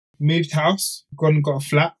moved house, gone and got a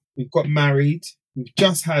flat. We've got married. We've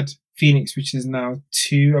just had Phoenix, which is now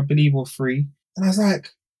 2, I believe, or 3. And I was like,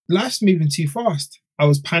 life's moving too fast. I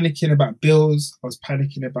was panicking about bills. I was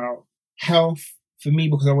panicking about health for me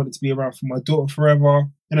because I wanted to be around for my daughter forever.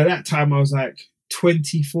 And at that time, I was like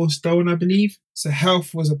 24 stone, I believe. So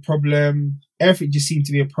health was a problem. Everything just seemed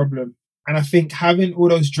to be a problem. And I think having all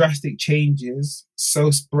those drastic changes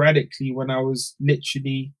so sporadically when I was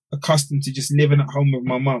literally accustomed to just living at home with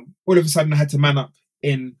my mum, all of a sudden I had to man up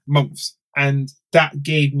in months. And that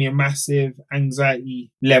gave me a massive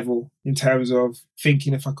anxiety level in terms of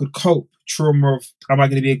thinking if I could cope, trauma of, am I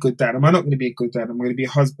going to be a good dad? Am I not going to be a good dad? Am I going to be a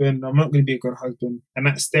husband? I'm not going to be a good husband. And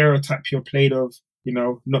that stereotype you're played of, you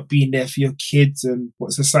know, not being there for your kids and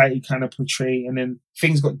what society kind of portray. And then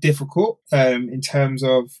things got difficult in terms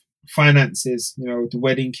of finances. You know, the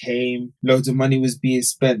wedding came, loads of money was being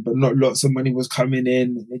spent, but not lots of money was coming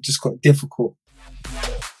in. It just got difficult.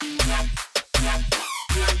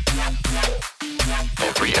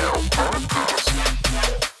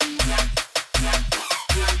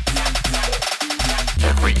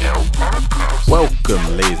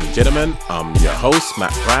 Welcome, ladies and gentlemen. I'm your host,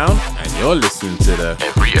 Matt Brown, and you're listening to the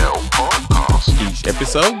Every L Podcast. Each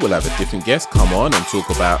episode, we'll have a different guest come on and talk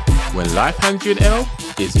about when life hands you an L,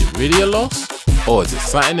 is it really a loss or is it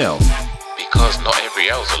something else? Because not every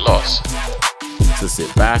L is a loss. So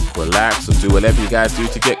sit back, relax, or do whatever you guys do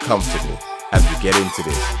to get comfortable as we get into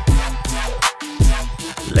this.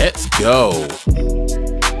 Let's go.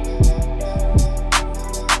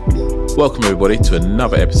 Welcome everybody to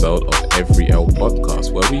another episode of Every L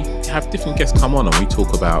Podcast, where we have different guests come on and we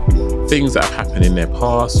talk about things that have happened in their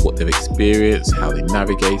past, what they've experienced, how they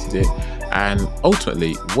navigated it, and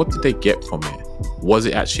ultimately, what did they get from it? Was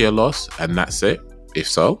it actually a loss and that's it? If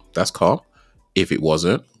so, that's calm. If it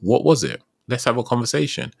wasn't, what was it? Let's have a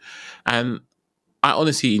conversation. And I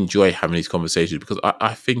honestly enjoy having these conversations because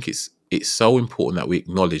I think it's so important that we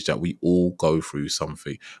acknowledge that we all go through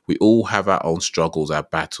something. We all have our own struggles, our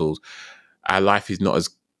battles. Our life is not as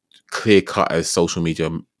clear cut as social media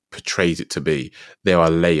portrays it to be. There are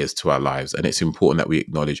layers to our lives, and it's important that we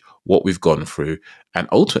acknowledge what we've gone through and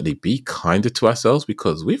ultimately be kinder to ourselves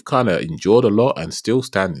because we've kind of endured a lot and still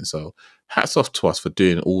standing. So hats off to us for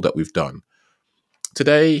doing all that we've done.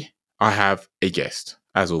 Today, I have a guest,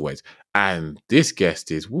 as always, and this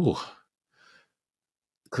guest is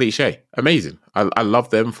cliche, amazing. I love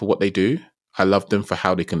them for what they do. I love them for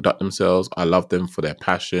how they conduct themselves. I love them for their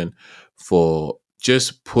passion, for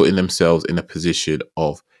just putting themselves in a position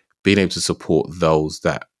of being able to support those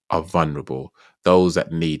that are vulnerable, those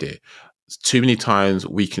that need it. Too many times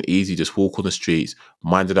we can easily just walk on the streets,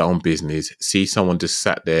 minding our own business, see someone just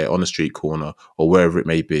sat there on the street corner or wherever it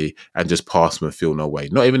may be, and just pass them and feel no way.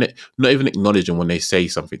 Not even acknowledge them when they say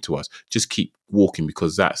something to us. Just keep walking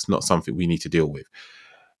because that's not something we need to deal with.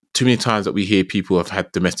 Too many times that we hear people have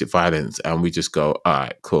had domestic violence and we just go, all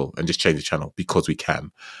right, cool, and just change the channel because we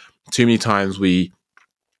can. Too many times we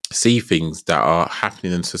see things that are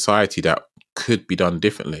happening in society that could be done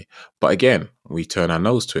differently. But again, we turn our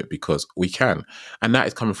nose to it because we can. And that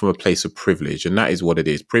is coming from a place of privilege. And that is what it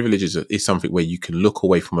is. Privilege is something where you can look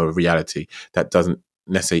away from a reality that doesn't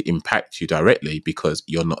necessarily impact you directly because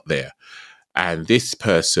you're not there. And this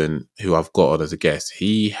person who I've got on as a guest,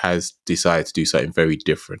 he has decided to do something very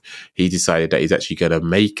different. He decided that he's actually going to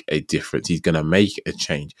make a difference. He's going to make a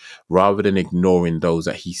change rather than ignoring those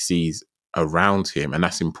that he sees around him. And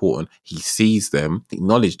that's important. He sees them,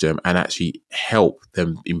 acknowledge them, and actually help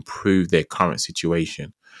them improve their current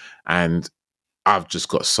situation. And I've just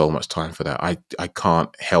got so much time for that. I can't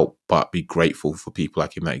help but be grateful for people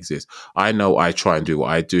like him that exist. I know I try and do what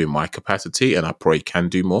I do in my capacity, and I probably can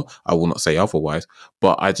do more. I will not say otherwise,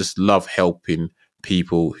 but I just love helping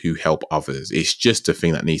people who help others. It's just a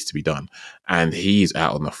thing that needs to be done. And he's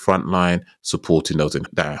out on the front line supporting those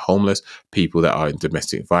that are homeless, people that are in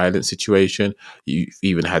domestic violence situation. You've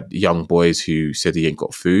even had young boys who said he ain't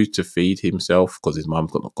got food to feed himself because his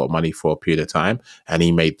mum's not got money for a period of time. And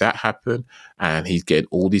he made that happen. And he's getting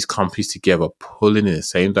all these companies together, pulling in the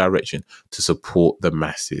same direction to support the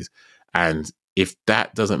masses. And if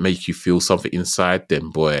that doesn't make you feel something inside,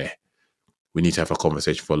 then boy, we need to have a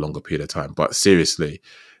conversation for a longer period of time. But seriously,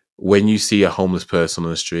 when you see a homeless person on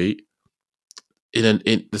the street, in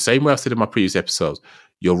the same way I said in my previous episodes,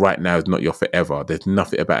 your right now is not your forever. There's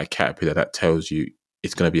nothing about a caterpillar that tells you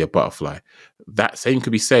it's going to be a butterfly. That same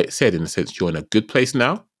could be said in the sense you're in a good place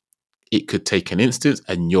now. It could take an instance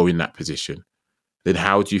and you're in that position. Then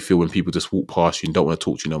how do you feel when people just walk past you and don't want to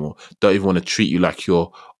talk to you no more? Don't even want to treat you like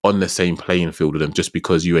you're on the same playing field with them just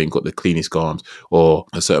because you ain't got the cleanest garms or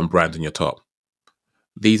a certain brand on your top.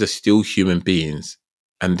 These are still human beings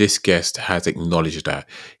And this guest has acknowledged that.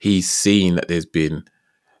 He's seen that there's been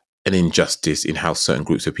an injustice in how certain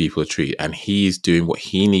groups of people are treated, and he's doing what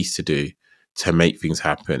he needs to do to make things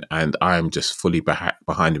happen. And I'm just fully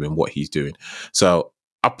behind him in what he's doing. So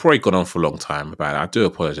I've probably gone on for a long time about it. I do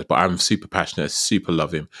apologize, but I'm super passionate, super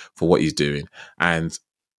love him for what he's doing. And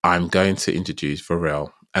I'm going to introduce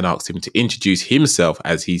Verral and ask him to introduce himself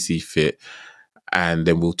as he sees fit. And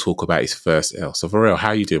then we'll talk about his first L. So Verral, how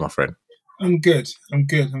are you doing, my friend? I'm good. I'm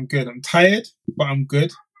tired, but I'm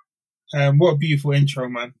good. What a beautiful intro,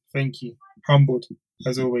 man. Thank you. Humbled,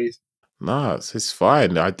 as always. No, it's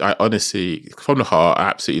fine. I honestly, from the heart, I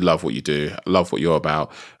absolutely love what you do. I love what you're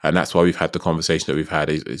about. And that's why we've had the conversation that we've had.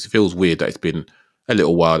 It feels weird that it's been a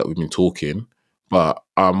little while that we've been talking, but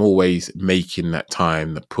I'm always making that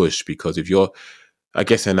time, the push, because if you're, I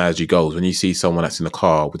guess the analogy goes, when you see someone that's in a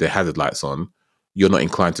car with their hazard lights on, you're not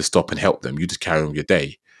inclined to stop and help them. You just carry on with your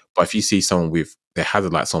day. But if you see someone with their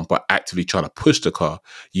hazard lights on, but actively trying to push the car,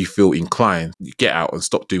 you feel inclined, you get out and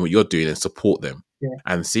stop doing what you're doing and support them. Yeah.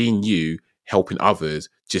 And seeing you helping others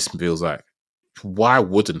just feels like, why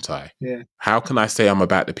wouldn't I? Yeah. How can I say I'm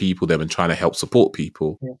about the people then and trying to help support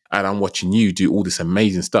people? Yeah. And I'm watching you do all this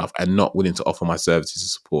amazing stuff and not willing to offer my services to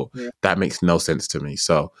support. Yeah. That makes no sense to me.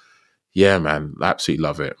 So yeah, man, I absolutely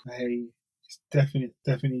love it. Hey, it's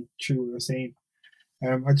definitely true what you're saying.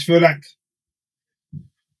 I just feel like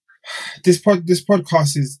this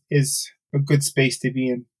podcast is a good space to be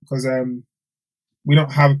in because we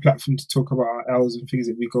don't have a platform to talk about our L's and things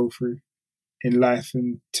that we go through in life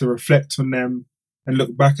and to reflect on them and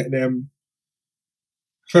look back at them.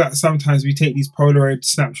 I feel like sometimes we take these Polaroid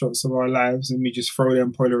snapshots of our lives and we just throw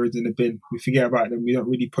them Polaroids in the bin. We forget about them. We don't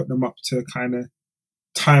really put them up to kind of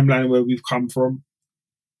timeline where we've come from.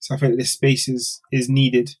 So I think this space is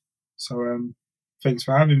needed. So thanks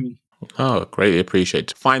for having me. Oh, greatly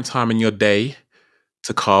appreciate it. Find time in your day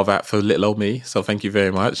to carve out for little old me. So thank you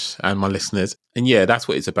very much, and my listeners. And yeah, that's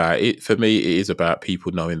what it's about. For me, it is about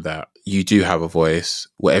people knowing that you do have a voice.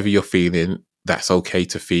 Whatever you're feeling, that's okay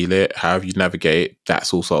to feel it. However you navigate it,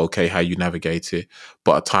 that's also okay how you navigate it.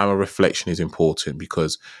 But a time of reflection is important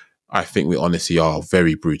because I think we honestly are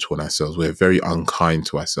very brutal on ourselves. We're very unkind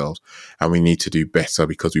to ourselves, and we need to do better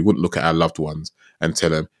because we wouldn't look at our loved ones and tell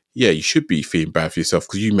them, yeah, you should be feeling bad for yourself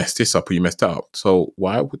because you messed this up or you messed that up. So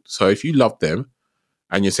so if you love them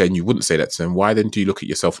and you're saying you wouldn't say that to them, why then do you look at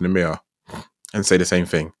yourself in the mirror and say the same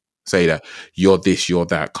thing? Say that you're this, you're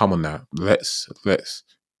that. Come on now. Let's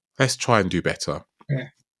try and do better. Yeah.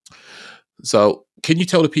 So can you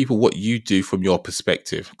tell the people what you do from your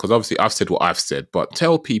perspective? Because obviously I've said what I've said, but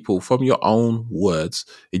tell people from your own words,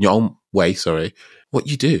 in your own way, what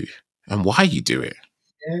you do and why you do it.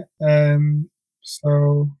 Yeah.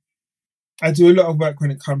 So I do a lot of work when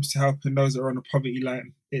it comes to helping those that are on the poverty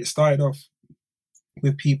line. It started off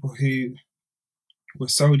with people who were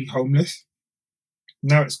solely homeless.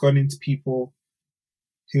 Now it's gone into people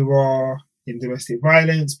who are in domestic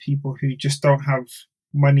violence, people who just don't have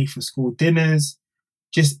money for school dinners,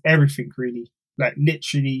 just everything really. Like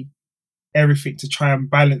literally everything to try and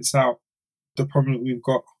balance out the problem that we've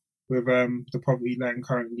got with the poverty line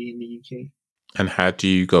currently in the UK. And how do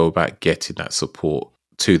you go about getting that support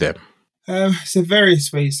to them? So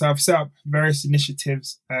various ways. So I've set up various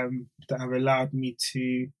initiatives that have allowed me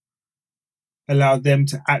to allow them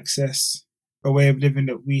to access a way of living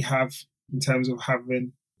that we have in terms of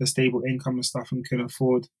having a stable income and stuff and can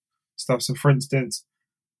afford stuff. So for instance,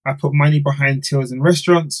 I put money behind tills in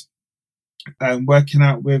restaurants, working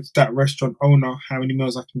out with that restaurant owner how many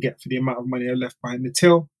meals I can get for the amount of money I left behind the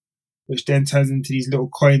till, which then turns into these little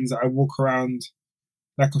coins that I walk around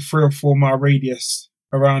like a 3 or 4 mile radius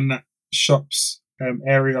around that shop's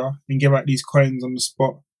area and give out these coins on the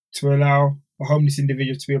spot to allow a homeless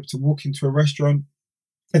individual to be able to walk into a restaurant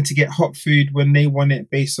and to get hot food when they want it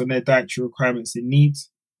based on their dietary requirements and needs.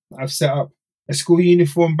 I've set up a school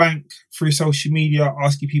uniform bank through social media,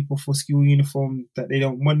 asking people for school uniform that they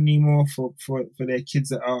don't want anymore for their kids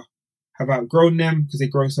that have outgrown them because they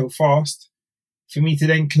grow so fast. For me to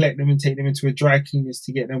then collect them and take them into a dry cleaners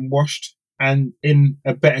to get them washed and in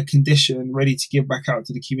a better condition, ready to give back out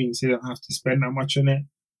to the community so they don't have to spend that much on it.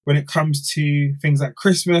 When it comes to things like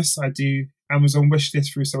Christmas, I do Amazon wish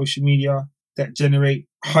lists through social media that generate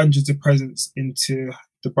hundreds of presents into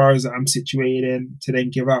the boroughs that I'm situated in to then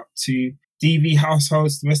give out to DV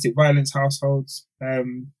households, domestic violence households,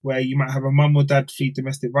 where you might have a mum or dad flee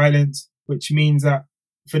domestic violence, which means that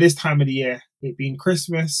for this time of the year, it being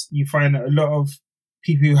Christmas, you find that a lot of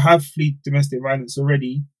people who have fled domestic violence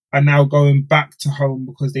already are now going back to home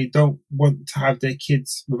because they don't want to have their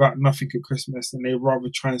kids without nothing at Christmas and they rather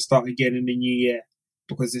try and start again in the new year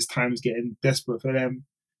because this time's getting desperate for them.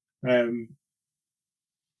 Um,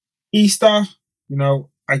 Easter,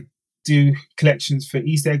 I do collections for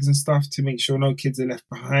Easter eggs and stuff to make sure no kids are left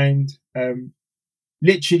behind.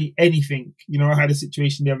 Literally anything. I had a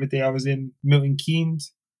situation the other day. I was in Milton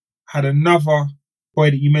Keynes, had another boy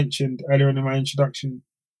that you mentioned earlier in my introduction,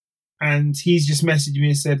 and he's just messaged me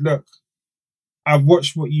and said, "Look, I've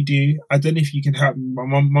watched what you do. I don't know if you can help me.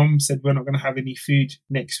 My mum said we're not going to have any food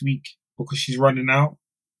next week because she's running out."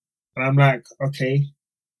 And I'm like, okay,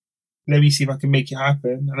 let me see if I can make it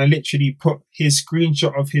happen. And I literally put his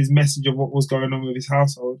screenshot of his message of what was going on with his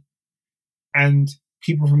household. And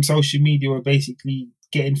people from social media were basically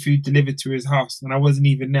getting food delivered to his house. And I wasn't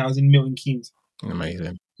even there. I was in Milton Keynes.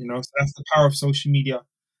 Amazing. So that's the power of social media.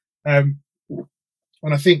 And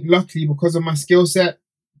I think luckily because of my skill set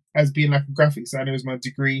as being like a graphic designer as my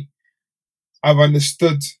degree, I've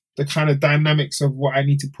understood the kind of dynamics of what I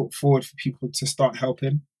need to put forward for people to start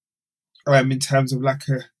helping. In terms of like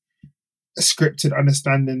a scripted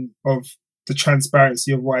understanding of the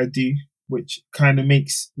transparency of what I do, which kind of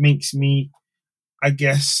makes me, I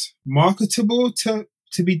guess, marketable to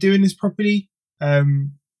be doing this properly.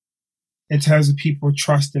 In terms of people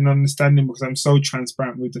trust and understanding, because I'm so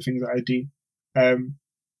transparent with the things that I do.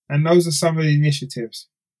 And those are some of the initiatives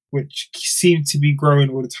which seem to be growing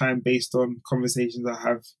all the time based on conversations I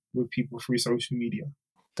have with people through social media.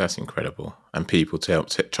 That's incredible. And people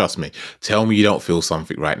trust me, tell me you don't feel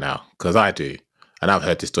something right now, because I do. And I've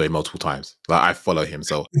heard this story multiple times. Like, I follow him.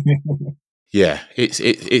 So yeah,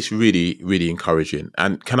 it's really, really encouraging.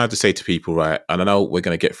 And can I just say to people, right, and I know we're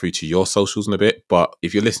going to get through to your socials in a bit, but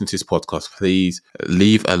if you're listening to this podcast, please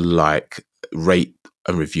leave a like, rate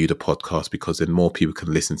and review the podcast, because then more people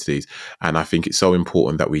can listen to these. And I think it's so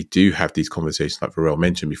important that we do have these conversations like Verral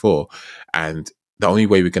mentioned before. And the only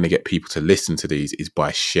way we're going to get people to listen to these is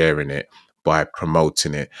by sharing it, by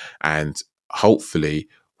promoting it. And hopefully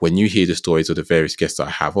when you hear the stories of the various guests that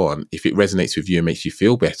I have on, if it resonates with you and makes you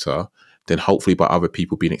feel better, then hopefully by other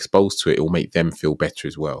people being exposed to it, it will make them feel better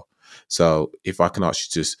as well. So if I can ask you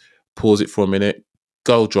to just pause it for a minute,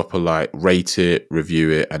 go drop a like, rate it,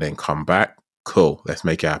 review it, and then come back. Cool, let's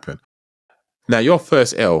make it happen. Now, your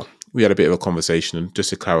first L, we had a bit of a conversation, and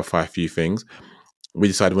just to clarify a few things, we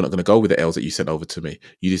decided we're not going to go with the L's that you sent over to me.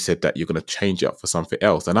 You just said that you're going to change it up for something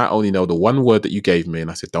else. And I only know the one word that you gave me,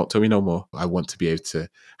 and I said, don't tell me no more. I want to be able to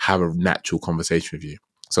have a natural conversation with you.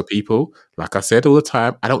 So people, like I said all the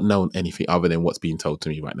time, I don't know anything other than what's being told to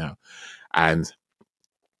me right now. And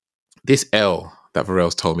this L that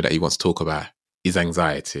Verrell's told me that he wants to talk about is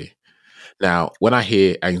anxiety. Now, when I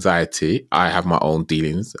hear anxiety, I have my own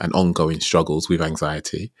dealings and ongoing struggles with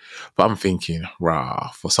anxiety. But I'm thinking,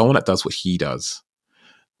 for someone that does what he does,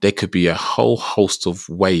 there could be a whole host of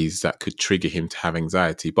ways that could trigger him to have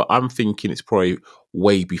anxiety. But I'm thinking it's probably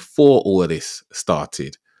way before all of this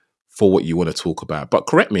started for what you want to talk about. But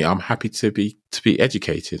correct me, I'm happy to be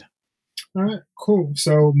educated. All right, cool.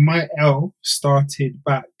 So my L started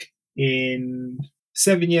back in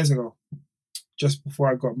 7 years ago, just before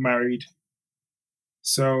I got married.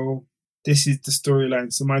 So this is the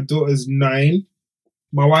storyline. So my daughter's 9.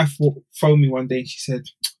 My wife phoned me one day and she said,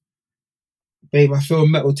 "Babe, I feel a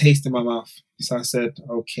metal taste in my mouth." So I said,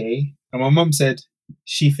 okay. And my mum said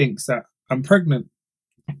she thinks that I'm pregnant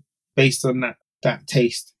based on that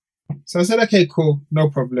taste. So I said, okay, cool, no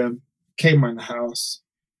problem. Came around the house,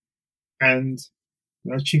 and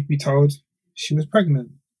truth be told, she was pregnant.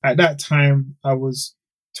 At that time, I was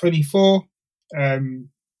 24.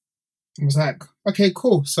 I was like, okay,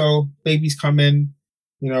 cool. So baby's coming.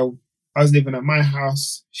 I was living at my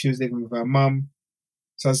house. She was living with her mum.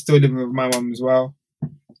 So I was still living with my mum as well.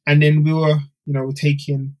 And then we were,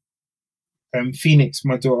 taking Phoenix,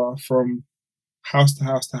 my daughter, from house to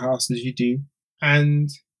house to house, as you do. And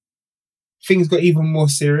things got even more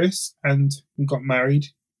serious, and we got married.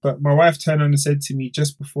 But my wife turned on and said to me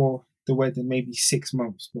just before the wedding, maybe 6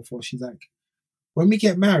 months before, she's like, when we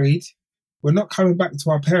get married, we're not coming back to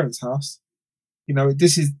our parents' house.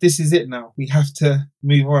 This is it now. We have to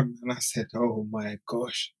move on. And I said, oh my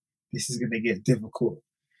gosh, this is going to get difficult.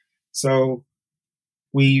 So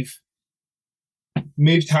we've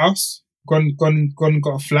moved house, gone,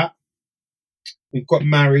 got a flat. We've got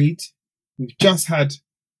married. We've just had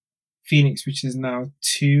Phoenix, which is now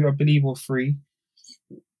 2, I believe, or 3.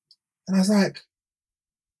 And I was like,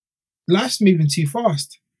 life's moving too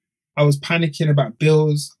fast. I was panicking about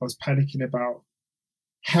bills. I was panicking about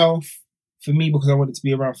health for me, because I wanted to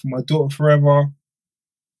be around for my daughter forever.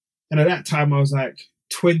 And at that time, I was like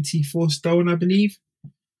 24 stone, I believe.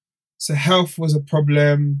 So health was a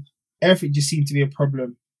problem. Everything just seemed to be a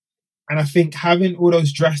problem. And I think having all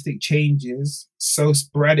those drastic changes so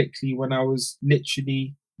sporadically when I was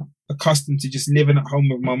literally accustomed to just living at home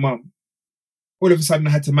with my mum, all of a sudden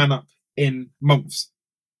I had to man up in months.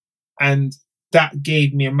 And that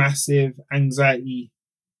gave me a massive anxiety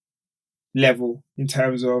level in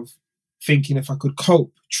terms of thinking if I could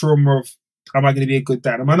cope, trauma of, am I going to be a good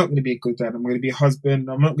dad? Am I not going to be a good dad? Am I going to be a husband?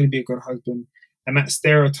 I'm not going to be a good husband. And that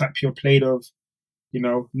stereotype you're played of,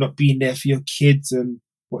 not being there for your kids and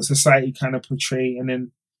what society kind of portray. And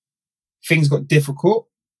then things got difficult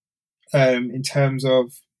in terms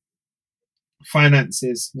of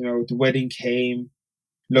finances. The wedding came,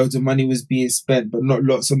 loads of money was being spent, but not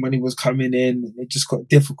lots of money was coming in. It just got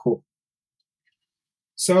difficult.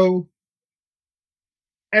 So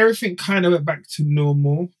everything kind of went back to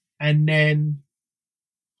normal. And then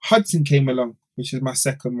Hudson came along, which is my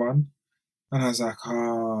second one. And I was like,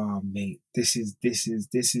 oh, mate, this is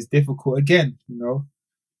difficult again,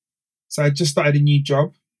 So I just started a new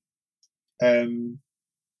job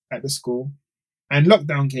at the school, and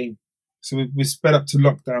lockdown came. So we sped up to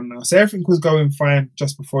lockdown now. So everything was going fine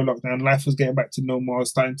just before lockdown. Life was getting back to normal. I was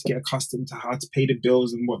starting to get accustomed to how to pay the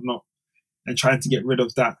bills and whatnot, and trying to get rid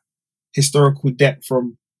of that historical debt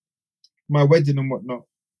from my wedding and whatnot.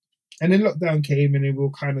 And then lockdown came, and we were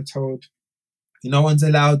kind of told, no one's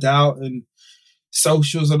allowed out, and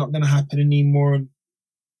socials are not going to happen anymore. And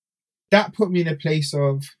that put me in a place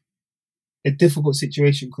of a difficult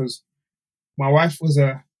situation, because my wife was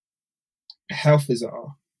a health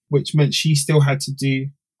visitor, which meant she still had to do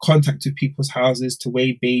contact with people's houses to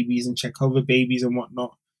weigh babies and check over babies and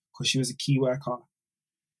whatnot, because she was a key worker.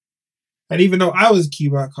 And even though I was a key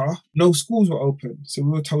worker, no schools were open. So we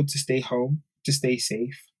were told to stay home, to stay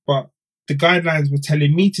safe. But the guidelines were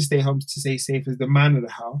telling me to stay home, to stay safe as the man of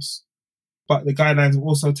the house. But the guidelines were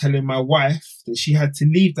also telling my wife that she had to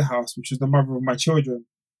leave the house, which was the mother of my children.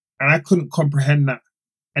 And I couldn't comprehend that.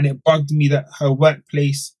 And it bugged me that her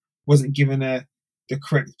workplace wasn't giving her the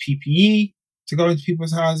correct PPE to go into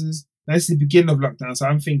people's houses. And this is the beginning of lockdown. So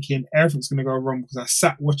I'm thinking everything's going to go wrong, because I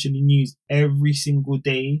sat watching the news every single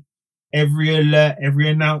day. Every alert, every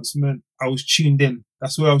announcement, I was tuned in.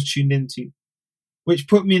 That's what I was tuned into, which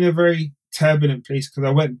put me in a very turbulent place, because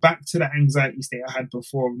I went back to that anxiety state I had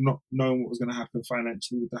before of not knowing what was going to happen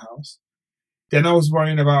financially with the house. Then I was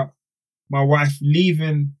worrying about my wife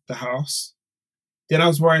leaving the house. Then I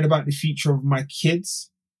was worried about the future of my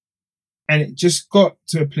kids. And it just got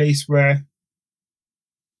to a place where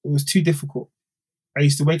it was too difficult. I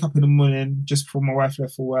used to wake up in the morning just before my wife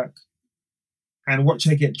left for work and watch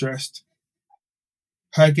her get dressed,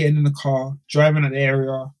 her getting in the car, driving at the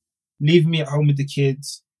area, leaving me at home with the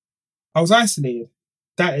kids. I was isolated.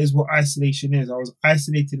 That is what isolation is. I was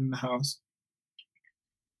isolated in the house.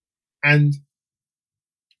 And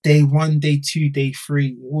day 1, day 2, day 3,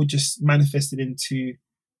 it all just manifested into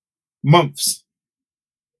months.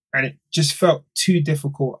 And it just felt too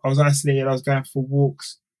difficult. I was isolated. I was going for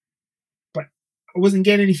walks. But I wasn't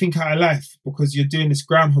getting anything out of life, because you're doing this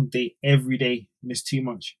Groundhog Day every day, and it's too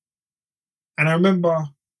much. And I remember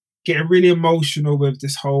getting really emotional with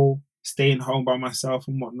this whole staying home by myself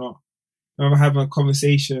and whatnot. I remember having a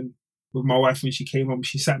conversation with my wife when she came home.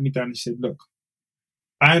 She sat me down and she said, look,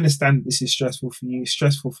 I understand this is stressful for you, it's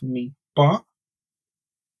stressful for me, but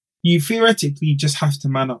you theoretically just have to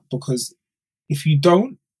man up, because if you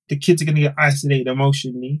don't, the kids are going to get isolated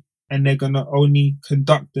emotionally, and they're going to only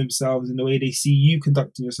conduct themselves in the way they see you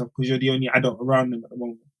conducting yourself, because you're the only adult around them at the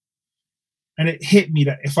moment. And it hit me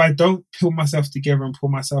that if I don't pull myself together and pull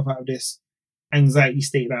myself out of this anxiety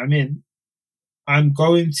state that I'm in, I'm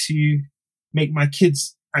going to make my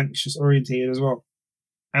kids anxious orientated as well.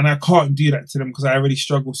 And I can't do that to them, because I already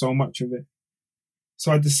struggle so much with it.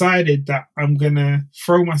 So I decided that I'm going to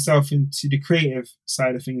throw myself into the creative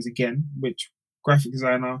side of things again, which graphic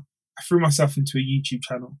designer. I threw myself into a YouTube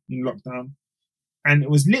channel in lockdown. And it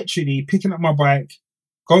was literally picking up my bike,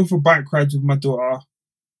 going for bike rides with my daughter,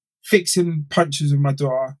 fixing punches with my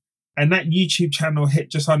daughter. And that YouTube channel hit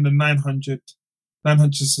just under 900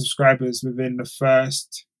 subscribers within the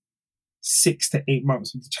first 6 to 8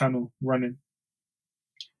 months of the channel running.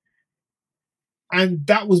 And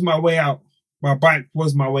that was my way out. My bike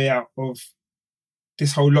was my way out of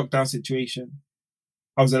this whole lockdown situation.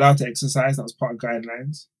 I was allowed to exercise. That was part of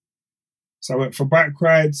guidelines. So I went for bike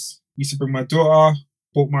rides, used to bring my daughter,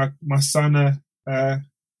 bought my son a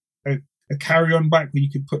carry-on bike where you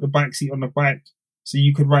could put the bike seat on the bike so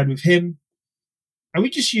you could ride with him. And we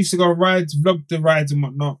just used to go on rides, vlog the rides and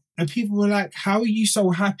whatnot. And people were like, how are you so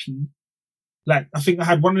happy? Like, I think I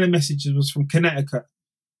had one of the messages was from Connecticut.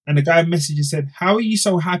 And the guy messaged and said, how are you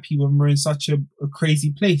so happy when we're in such a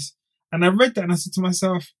crazy place? And I read that and I said to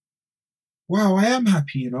myself, wow, I am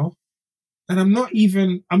happy, And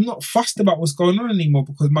I'm not fussed about what's going on anymore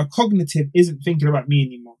because my cognitive isn't thinking about me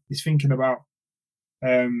anymore. It's thinking about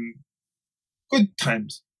good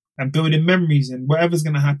times and building memories, and whatever's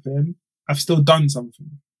going to happen, I've still done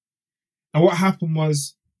something. And what happened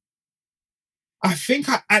was, I think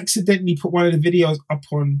I accidentally put one of the videos up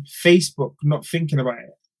on Facebook, not thinking about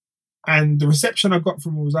it. And the reception I got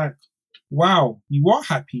from it was like, wow, you are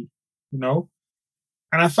happy, you know?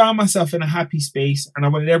 And I found myself in a happy space, and I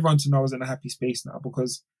wanted everyone to know I was in a happy space now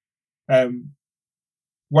because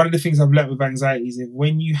one of the things I've learned with anxiety is that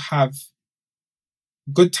when you have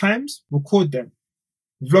good times, record them.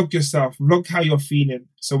 Vlog yourself, vlog how you're feeling.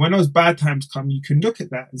 So when those bad times come, you can look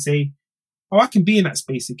at that and say, oh, I can be in that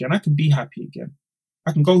space again. I can be happy again.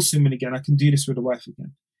 I can go swimming again. I can do this with a wife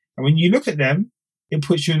again. And when you look at them, it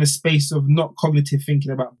puts you in a space of not cognitive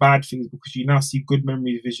thinking about bad things because you now see good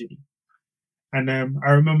memories visually. And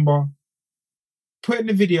I remember putting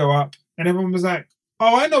the video up and everyone was like,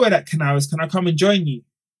 oh, I know where that canal is. Can I come and join you?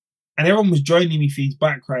 And everyone was joining me for these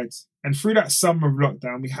bike rides. And through that summer of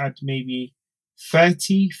lockdown, we had maybe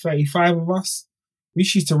 30, 35 of us. We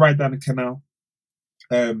used to ride down the canal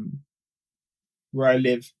where I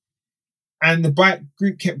live. And the bike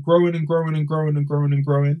group kept growing and growing and growing and growing and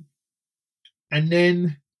growing. And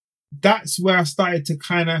then that's where I started to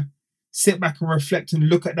kind of sit back and reflect and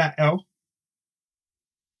look at that L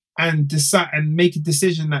and decide and make a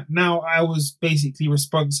decision that now I was basically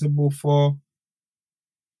responsible for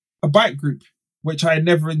a bike group, which I had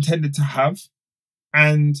never intended to have.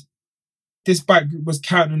 And this bike group was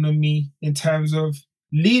counting on me in terms of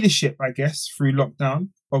leadership, I guess, through lockdown,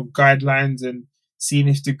 of guidelines and seeing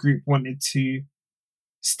if the group wanted to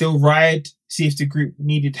still ride, see if the group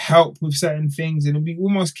needed help with certain things. And we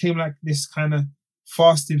almost came like this kind of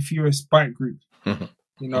fast and furious bike group,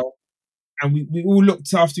 you know. And we all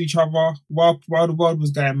looked after each other while the world was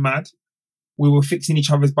going mad. We were fixing each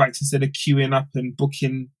other's bikes instead of queuing up and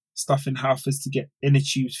booking stuff in Halfords to get inner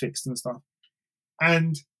tubes fixed and stuff.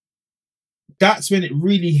 And that's when it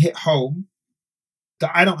really hit home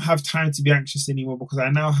that I don't have time to be anxious anymore because I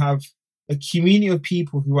now have a community of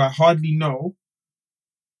people who I hardly know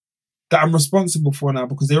that I'm responsible for now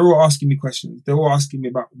because they're all asking me questions. They're all asking me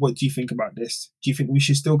about, what do you think about this? Do you think we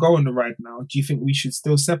should still go on the ride now? Do you think we should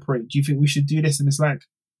still separate? Do you think we should do this? And it's like,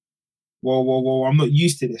 whoa, I'm not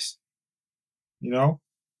used to this, you know?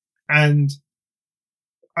 And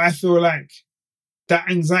I feel like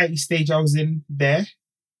that anxiety stage I was in there,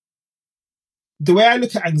 the way I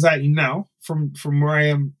look at anxiety now from where I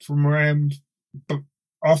am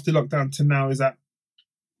after lockdown to now is that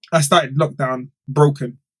I started lockdown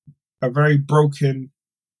broken. A very broken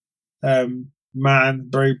man,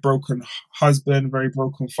 very broken husband, very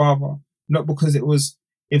broken father. Not because it was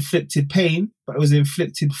inflicted pain, but it was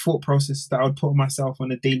inflicted thought processes that I would put on myself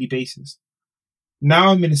on a daily basis. Now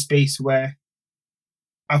I'm in a space where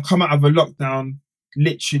I've come out of a lockdown,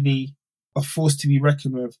 literally a force to be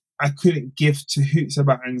reckoned with. I couldn't give two hoots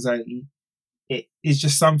about anxiety. It is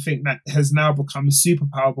just something that has now become a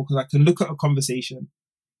superpower because I can look at a conversation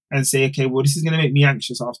and say, okay, well, this is going to make me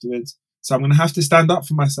anxious afterwards. So I'm going to have to stand up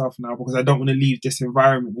for myself now because I don't want to leave this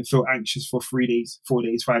environment and feel anxious for 3 days, 4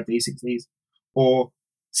 days, 5 days, 6 days. Or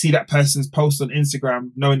see that person's post on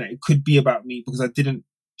Instagram knowing that it could be about me because I didn't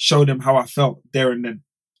show them how I felt there and then.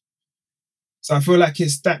 So I feel like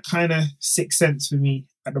it's that kind of sixth sense for me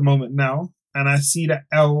at the moment now. And I see that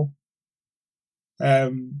L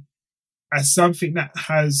as something that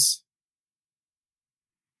has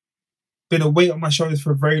been a weight on my shoulders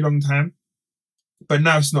for a very long time, but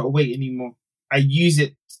now it's not a weight anymore. I use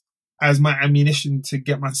it as my ammunition to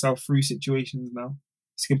get myself through situations now.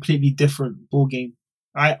 It's a completely different ball game.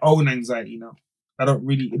 I own anxiety now.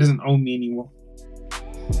 It doesn't own me anymore.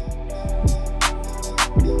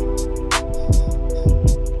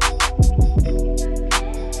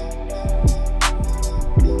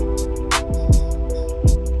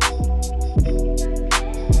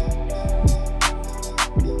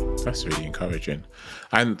 That's really encouraging.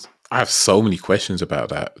 And I have so many questions about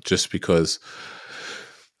that just because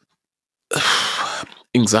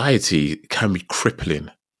anxiety can be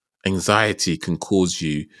crippling. Anxiety can cause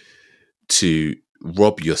you to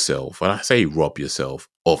rob yourself, and I say rob yourself,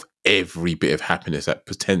 of every bit of happiness that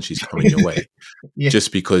potentially is coming your way. Yeah.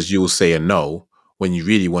 Just because you'll say a no when you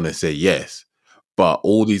really want to say yes. But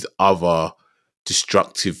all these other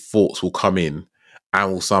destructive thoughts will come in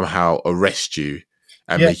and will somehow arrest you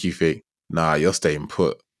and make you think, nah, you're staying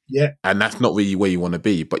put. Yeah. And that's not really where you want to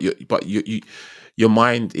be. But your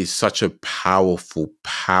mind is such a powerful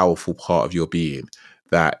part of your being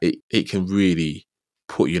that it can really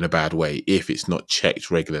put you in a bad way if it's not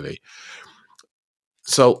checked regularly.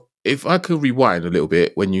 So if I could rewind a little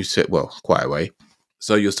bit when you said, well, quite a way.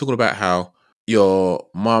 So you're talking about how your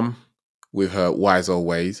mum, with her wise old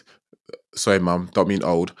ways, sorry, mum, don't mean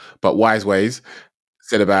old, but wise ways,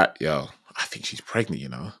 said about, yo, I think she's pregnant, you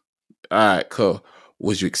know. All right, cool.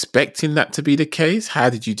 Was you expecting that to be the case? How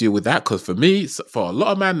did you deal with that? Because for me, for a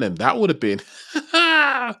lot of man, them that would have been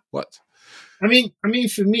what? For me,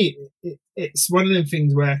 it's one of them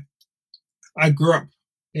things where I grew up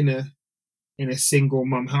in a single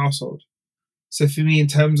mum household. So for me, in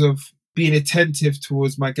terms of being attentive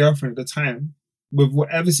towards my girlfriend at the time, with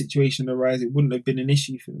whatever situation arises, it wouldn't have been an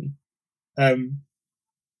issue for me.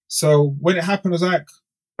 So when it happened, I was like,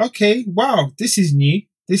 okay, wow, this is new.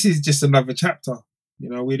 This is just another chapter. You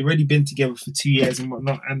know, we'd already been together for 2 years and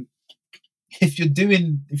whatnot. And if you're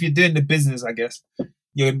doing the business, I guess,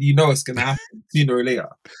 you know it's gonna happen sooner or later.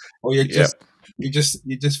 Or you're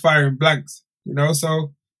just firing blanks, you know?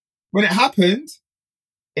 So when it happened,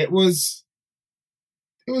 it was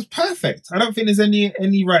perfect. I don't think there's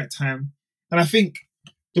any right time. And I think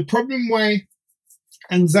the problem why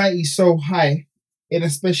anxiety is so high, and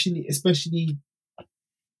especially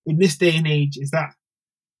in this day and age, is that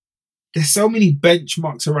there's so many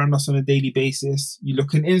benchmarks around us on a daily basis. You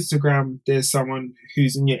look on Instagram, there's someone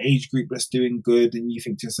who's in your age group that's doing good, and you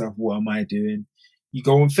think to yourself, what am I doing? You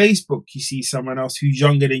go on Facebook, you see someone else who's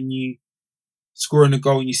younger than you scoring a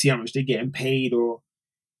goal, and you see how much they're getting paid. Or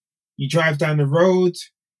you drive down the road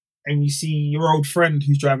and you see your old friend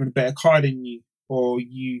who's driving a better car than you. Or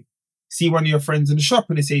you see one of your friends in the shop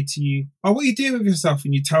and they say to you, oh, what are you doing with yourself?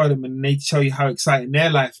 And you tell them, and they tell you how exciting their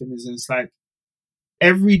life is. And it's like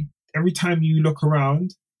every time you look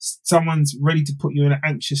around, someone's ready to put you in an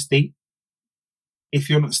anxious state if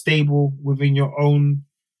you're not stable within your own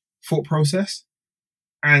thought process.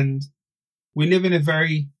 And we live in a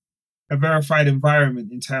verified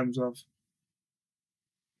environment in terms of,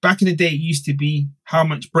 back in the day, it used to be how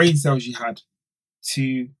much brain cells you had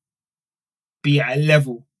to be at a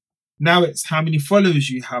level. Now it's how many followers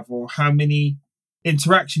you have or how many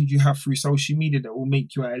interactions you have through social media that will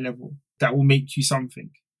make you at a level, that will make you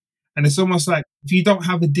something. And it's almost like if you don't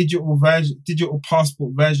have a digital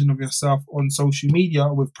passport version of yourself on social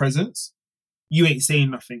media with presence, you ain't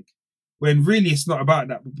saying nothing. When really it's not about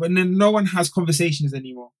that. But then no one has conversations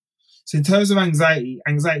anymore. So in terms of anxiety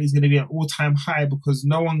is going to be an all-time high because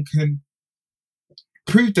no one can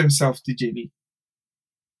prove themselves digitally.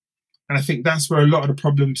 And I think that's where a lot of the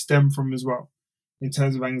problems stem from as well, in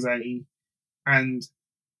terms of anxiety. And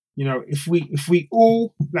you know, if we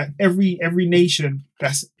all, like every nation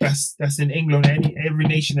that's in England, every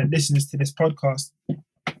nation that listens to this podcast,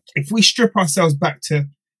 if we strip ourselves back to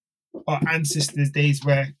our ancestors' days,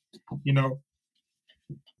 where, you know,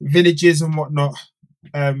 villages and whatnot,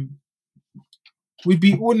 we'd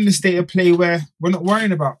be all in a state of play where we're not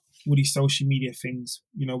worrying about all these social media things.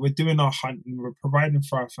 You know, we're doing our hunting, we're providing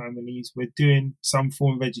for our families, we're doing some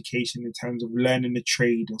form of education in terms of learning a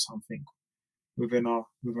trade or something within our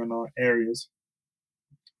areas.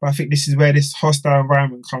 But I think this is where this hostile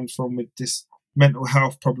environment comes from, with this mental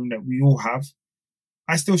health problem that we all have.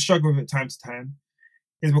 I still struggle with it time to time,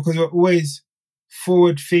 is because we're always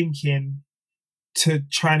forward thinking to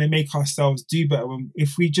trying to make ourselves do better.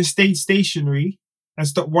 If we just stayed stationary and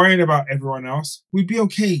stop worrying about everyone else, we'd be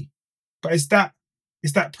okay. But it's that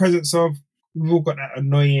presence of, we've all got that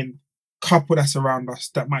annoying couple that's around us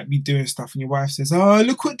that might be doing stuff, and your wife says, oh,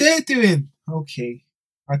 look what they're doing. Okay,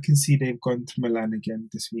 I can see they've gone to Milan again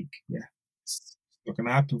this week. Yeah, it's not going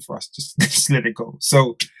to happen for us. Just let it go.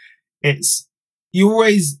 So it's, you're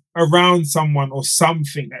always around someone or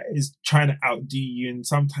something that is trying to outdo you. And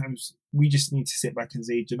sometimes we just need to sit back and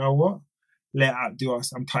say, do you know what? Let it outdo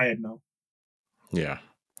us. I'm tired now. Yeah.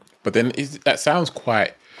 But then that sounds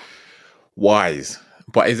quite wise.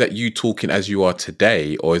 But is that you talking as you are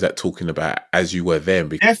today, or is that talking about as you were then?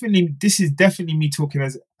 Definitely, this is definitely me talking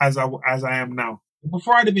as I am now.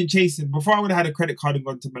 Before I'd have been chasing, before I would have had a credit card and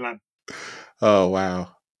gone to Milan. Oh,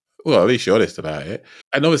 wow. Well, at least you're honest about it.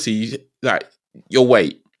 And obviously, like, your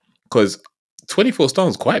weight, because 24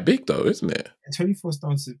 stones is quite big though, isn't it? 24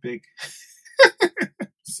 stones is big.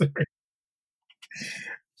 Sorry.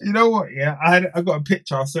 You know what? Yeah, I got a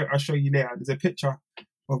picture. I'll show you later. There's a picture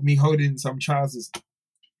of me holding some trousers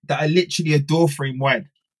that are literally a door frame wide.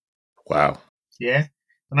 Wow. Yeah,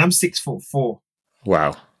 and I'm 6'4".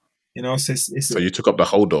 Wow. You know, so so you took up the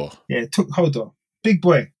whole door. Yeah, took the whole door. Big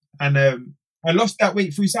boy, and I lost that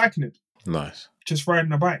weight through cycling. Nice. Just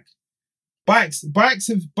riding a bike. Bikes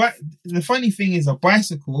have. But the funny thing is, a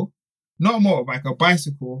bicycle, not a motorbike, a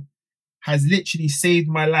bicycle, has literally saved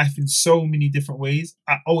my life in so many different ways.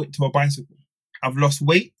 I owe it to a bicycle. I've lost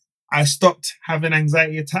weight. I stopped having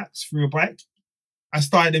anxiety attacks through a bike. I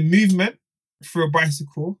started a movement through a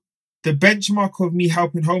bicycle. The benchmark of me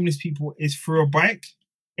helping homeless people is through a bike.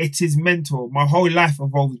 It is mental. My whole life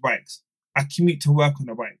involves bikes. I commute to work on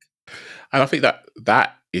a bike. And I think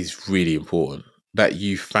that is really important, that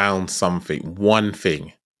you found something, one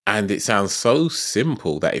thing. And it sounds so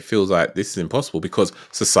simple that it feels like this is impossible, because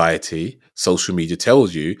society, social media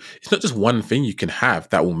tells you it's not just one thing you can have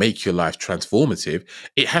that will make your life transformative.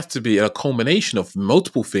 It has to be a culmination of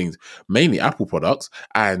multiple things, mainly Apple products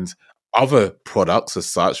and other products as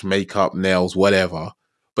such, makeup, nails, whatever.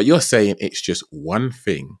 But you're saying it's just one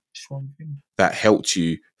thing Just one thing. that helped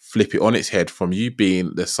you flip it on its head, from you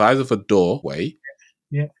being the size of a doorway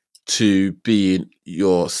Yeah. to being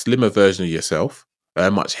your slimmer version of yourself,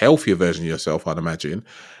 a much healthier version of yourself, I'd imagine,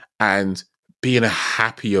 and being a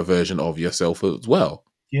happier version of yourself as well.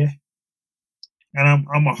 Yeah. And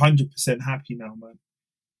I'm 100% happy now,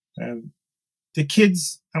 man. The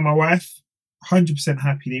kids and my wife, 100%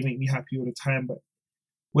 happy. They make me happy all the time. But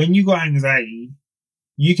when you got anxiety,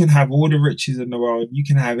 you can have all the riches in the world. You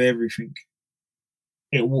can have everything.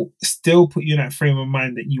 It will still put you in that frame of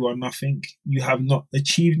mind that you are nothing. You have not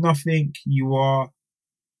achieved nothing. You're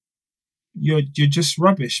just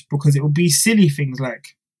rubbish, because it will be silly things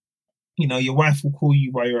like, your wife will call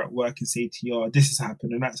you while you're at work and say to you, oh, this has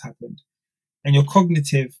happened and that's happened. And your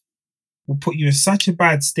cognitive will put you in such a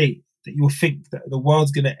bad state that you'll think that the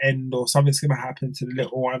world's going to end, or something's going to happen to the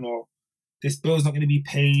little one, or this bill's not going to be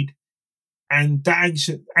paid. And that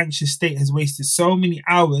anxious state has wasted so many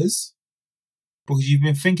hours because you've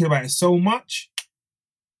been thinking about it so much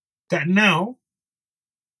that now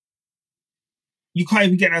you can't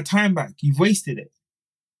even get that time back. You've wasted it.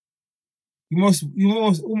 You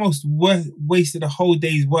almost wasted a whole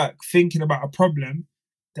day's work thinking about a problem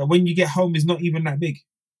that when you get home is not even that big.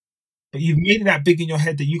 But you've made it that big in your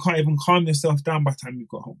head that you can't even calm yourself down by the time you've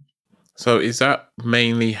got home. So is that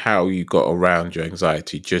mainly how you got around your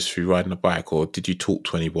anxiety, just through riding a bike, or did you talk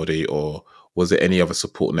to anybody, or was there any other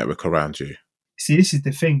support network around you? See, this is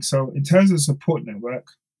the thing. So in terms of support network,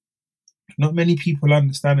 not many people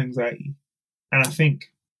understand anxiety. And I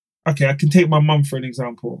think, okay, I can take my mum for an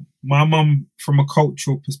example. My mum, from a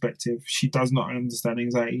cultural perspective, she does not understand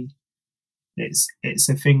anxiety. It's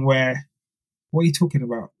a thing where, what are you talking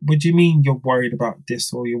about? What do you mean you're worried about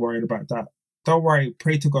this or you're worried about that? Don't worry,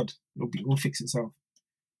 pray to God. It'll fix itself.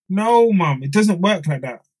 No, mum, it doesn't work like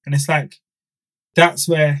that. And it's like, that's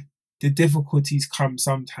where the difficulties come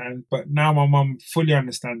sometimes. But now my mum fully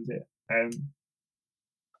understands it.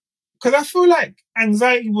 Because I feel like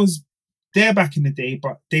anxiety was there back in the day,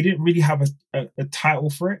 but they didn't really have a title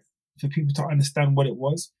for it, for people to understand what it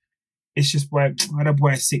was. It's just, where that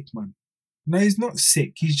boy is sick, man. No, he's not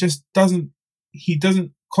sick. He doesn't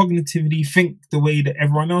cognitively think the way that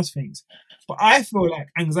everyone else thinks. But I feel like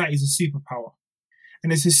anxiety is a superpower.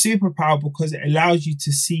 And it's a superpower because it allows you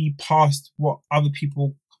to see past what other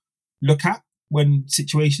people look at when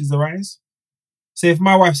situations arise. So if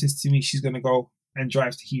my wife says to me she's going to go and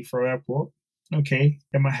drive to Heathrow Airport, okay,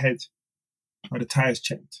 in my head, are the tyres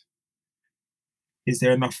checked? Is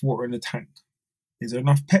there enough water in the tank? Is there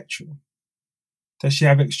enough petrol? Does she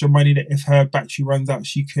have extra money that if her battery runs out,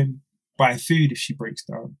 she can buy food if she breaks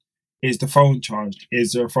down? Is the phone charged?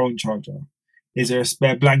 Is there a phone charger? Is there a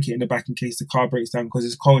spare blanket in the back in case the car breaks down because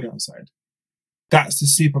it's cold outside? That's the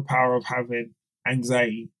superpower of having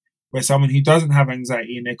anxiety, where someone who doesn't have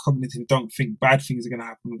anxiety and their cognitive don't think bad things are going to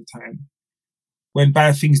happen all the time. When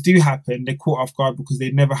bad things do happen, they're caught off guard because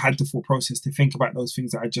they've never had the full process to think about those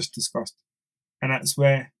things that I just discussed. And that's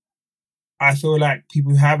where I feel like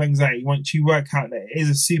people who have anxiety, once you work out that it is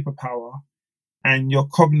a superpower and your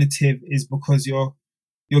cognitive is because you're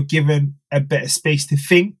given a better space to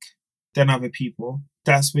think than other people,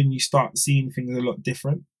 that's when you start seeing things a lot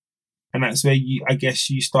different. And that's where you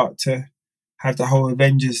start to have the whole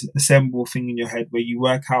Avengers Assemble thing in your head, where you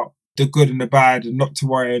work out the good and the bad and not to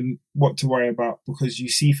worry and what to worry about, because you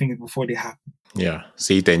see things before they happen. Yeah.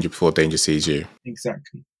 See danger before danger sees you.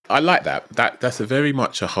 Exactly. I like that. That's a very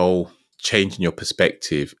much a whole change in your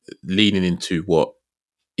perspective, leaning into what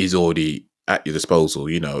is already at your disposal,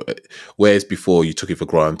 whereas before you took it for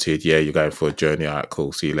granted. Yeah, you're going for a journey. All right,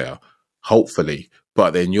 cool. See you later. Hopefully.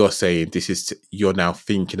 But then you're saying you're now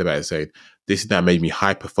thinking about it, saying this has now made me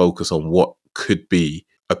hyper focus on what could be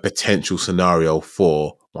a potential scenario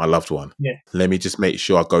for my loved one. Yeah. Let me just make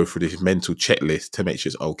sure I go through this mental checklist to make sure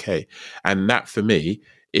it's okay. And that for me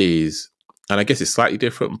is, and I guess it's slightly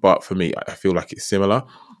different, but for me, I feel like it's similar.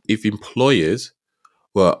 If employers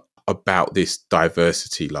were about this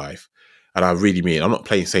diversity life, And I really mean, I'm not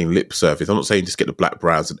saying lip service. I'm not saying just get the black,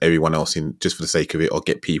 browns and everyone else in just for the sake of it, or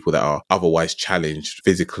get people that are otherwise challenged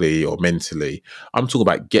physically or mentally. I'm talking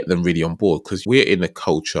about get them really on board, because we're in a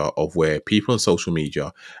culture of where people on social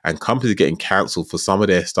media and companies are getting cancelled for some of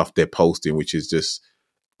their stuff they're posting, which is just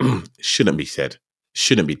shouldn't be said,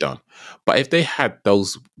 shouldn't be done. But if they had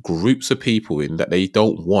those groups of people in that they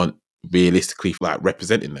don't want realistically like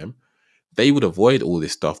representing them, they would avoid all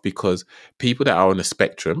this stuff, because people that are on the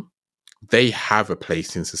spectrum, they have a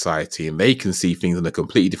place in society and they can see things in a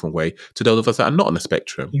completely different way to those of us that are not on the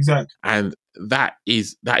spectrum. Exactly. And that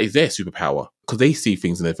is their superpower, because they see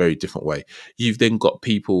things in a very different way. You've then got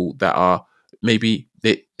people that are maybe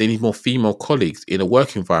they need more female colleagues in a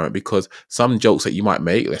work environment, because some jokes that you might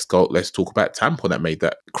make, let's talk about Tampon that made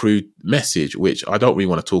that crude message, which I don't really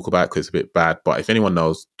want to talk about because it's a bit bad, but if anyone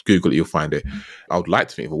knows, Google it, you'll find it. I would like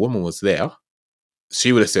to think if a woman was there,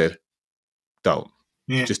 she would have said, don't.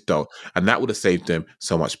 Yeah. Just don't. And that would have saved them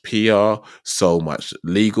so much PR, so much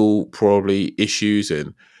legal, probably, issues,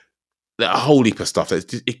 and a whole heap of stuff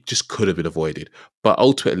that it just could have been avoided. But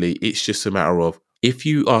ultimately, it's just a matter of, if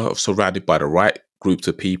you are surrounded by the right groups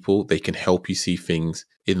of people, they can help you see things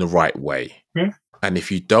in the right way. Yeah. And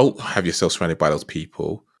if you don't have yourself surrounded by those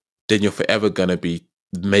people, then you're forever going to be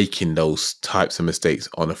making those types of mistakes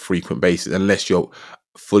on a frequent basis, unless you're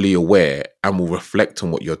fully aware and will reflect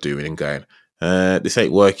on what you're doing and going, this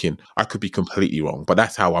ain't working. I could be completely wrong, but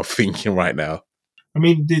that's how I'm thinking right now. I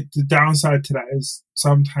mean, the downside to that is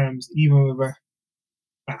sometimes, even with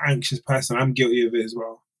an anxious person, I'm guilty of it as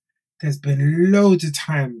well. There's been loads of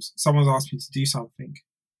times someone's asked me to do something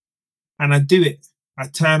and I do it. I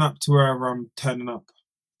turn up to wherever I'm turning up.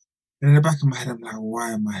 And in the back of my head, I'm like,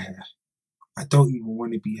 why am I here? I don't even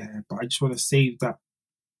want to be here, but I just want to save that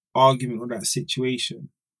argument or that situation.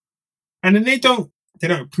 And then they don't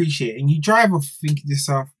appreciate it. And you drive off thinking to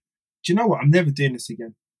yourself, do you know what? I'm never doing this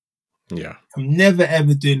again. Yeah. I'm never,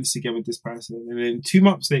 ever doing this again with this person. And then 2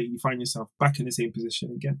 months later, you find yourself back in the same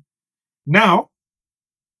position again. Now,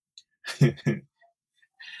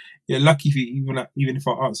 you're lucky if you, even if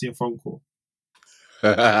I answer your phone call.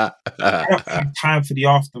 I don't have time for the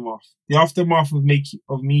aftermath. The aftermath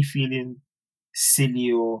of me feeling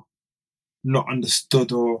silly or not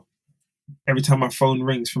understood, or every time my phone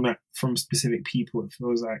rings from specific people, it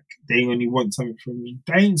feels like they only want something from me.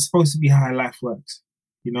 That ain't supposed to be how life works,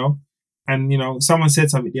 you know? And, someone said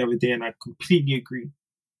something the other day and I completely agree.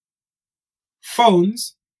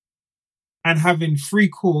 Phones and having free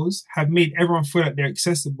calls have made everyone feel like they're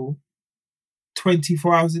accessible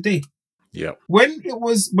 24 hours a day. Yeah. When it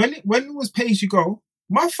was pay as you go,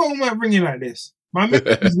 my phone weren't ringing like this. My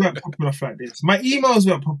messages weren't popping off like this. My emails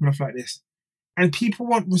weren't popping off like this. And people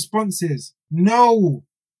want responses. No.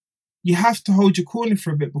 You have to hold your corner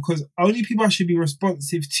for a bit, because only people I should be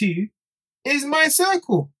responsive to is my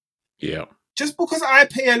circle. Yeah. Just because I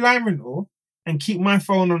pay a line rental and keep my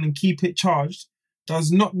phone on and keep it charged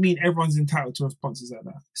does not mean everyone's entitled to responses like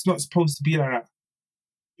that. It's not supposed to be like that.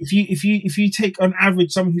 If you take on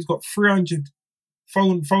average someone who's got 300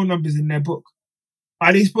 phone numbers in their book,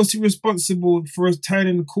 are they supposed to be responsible for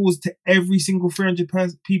returning the calls to every single 300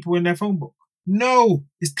 people in their phone book? No,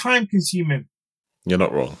 it's time consuming. You're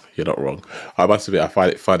not wrong. You're not wrong. I must admit, I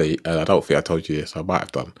find it funny, and I don't think I told you this. I might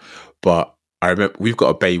have done, but I remember we've got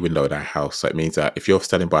a bay window in our house. So it means that if you're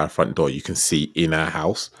standing by our front door, you can see in our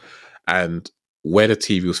house. And where the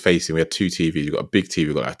TV was facing, we had 2 TVs. You've got a big TV,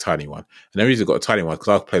 you've got a tiny one. And the reason we've got a tiny one, because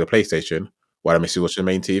I'll play the PlayStation while I miss you watching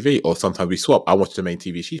the main TV. Or sometimes we swap. I watch the main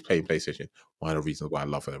TV, she's playing PlayStation. One of the reasons why I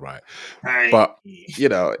love her, right? But,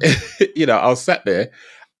 I was sat there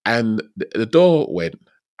and the door went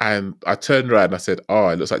and I turned around and I said, oh,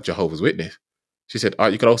 it looks like Jehovah's Witness. She said, oh,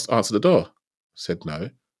 you can also answer the door. I said, no.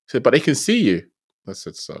 She said, but they can see you. I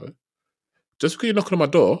said, so? Just because you're knocking on my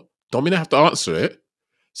door, don't mean I have to answer it.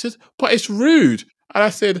 She said, but it's rude. And I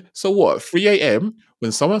said, so what, 3 a.m.,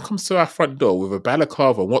 when someone comes to our front door with a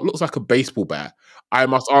balaclava and what looks like a baseball bat, I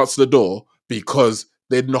must answer the door because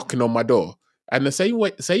they're knocking on my door. And the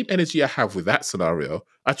same energy I have with that scenario,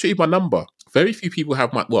 I treat my number. Very few people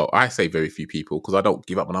have I say very few people because I don't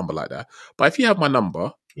give up my number like that. But if you have my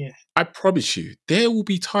number, yeah, I promise you, there will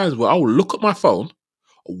be times where I will look at my phone,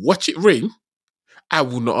 watch it ring, I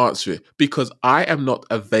will not answer it because I am not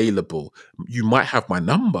available. You might have my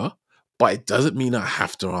number, but it doesn't mean I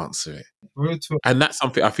have to answer it. And that's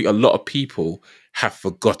something I think a lot of people have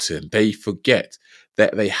forgotten. They forget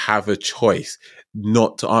that they have a choice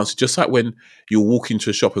not to answer. Just like when you walk into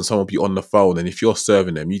a shop and someone will be on the phone, and if you're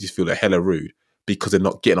serving them, you just feel hella rude because they're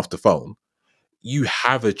not getting off the phone. You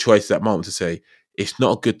have a choice at that moment to say, it's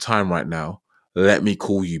not a good time right now. Let me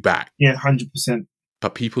call you back. Yeah, 100%.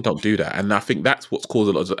 But people don't do that. And I think that's what's caused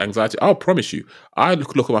a lot of anxiety. I'll promise you, I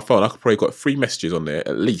look at my phone, I could probably got 3 messages on there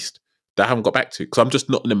at least that I haven't got back to because I'm just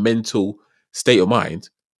not in a mental state of mind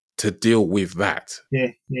to deal with that. Yeah.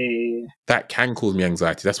 That can cause me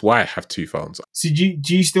anxiety. That's why I have 2 phones. So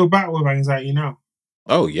do you still battle with anxiety now?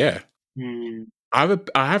 Oh, yeah. Mm. I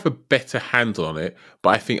have a better handle on it, but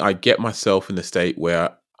I think I get myself in the state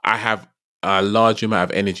where I have a large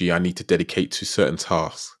amount of energy I need to dedicate to certain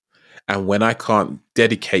tasks. And when I can't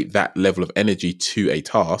dedicate that level of energy to a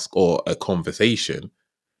task or a conversation,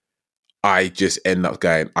 I just end up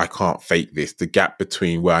going, I can't fake this. The gap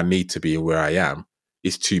between where I need to be and where I am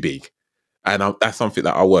is too big. And that's something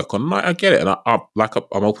that I work on. And I get it. And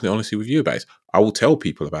I'm openly honest with you about it. I will tell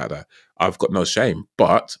people about that. I've got no shame.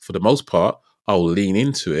 But for the most part, I'll lean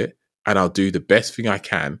into it and I'll do the best thing I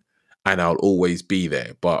can and I'll always be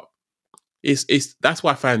there. But it's that's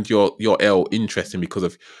why I found your L interesting because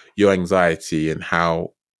of your anxiety and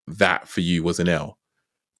how that for you was an L.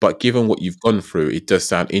 But given what you've gone through, it does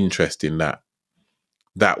sound interesting that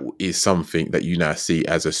that is something that you now see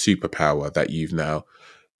as a superpower that you've now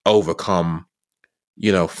overcome.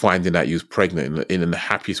 Finding that you was pregnant in the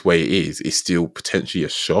happiest way it is still potentially a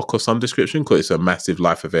shock of some description because it's a massive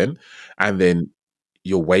life event. And then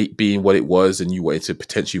your weight being what it was and you wanted to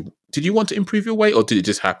potentially, did you want to improve your weight or did it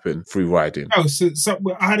just happen through riding? Oh, so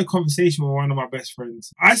I had a conversation with one of my best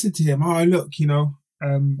friends. I said to him, "Oh, look,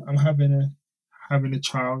 I'm having a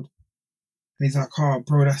child," and he's like, "Oh,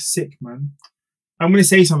 bro, that's sick, man. I'm gonna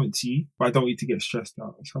say something to you, but I don't want you to get stressed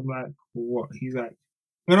out." So I'm like, "What?" He's like,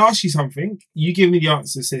 "I'm gonna ask you something. You give me the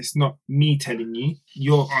answer, so it's not me telling you.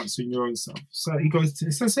 You're answering your own self." So he goes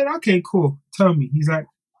to. So I said, "Okay, cool. Tell me." He's like,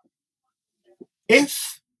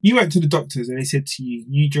 "If you went to the doctors and they said to you,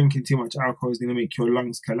 you drinking too much alcohol is gonna make your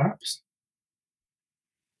lungs collapse,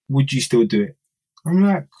 would you still do it?" I'm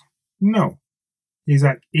like, "No." He's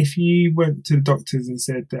like, "If you went to the doctors and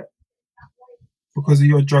said that because of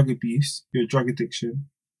your drug abuse, your drug addiction,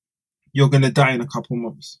 you're going to die in a couple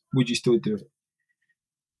months, would you still do it?"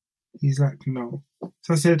 He's like, "No."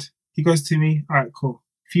 So I said, he goes to me, "All right, cool.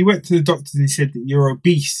 If you went to the doctors and said that you're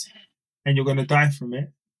obese and you're going to die from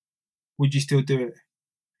it, would you still do it?"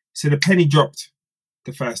 So the penny dropped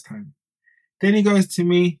the first time. Then he goes to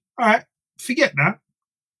me, "All right, forget that.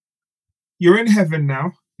 You're in heaven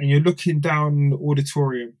now and you're looking down in the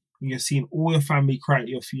auditorium and you're seeing all your family cry at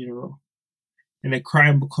your funeral. And they're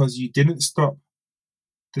crying because you didn't stop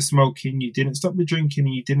the smoking, you didn't stop the drinking,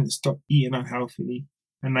 and you didn't stop eating unhealthily.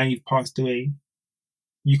 And now you've passed away.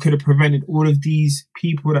 You could have prevented all of these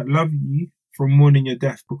people that love you from mourning your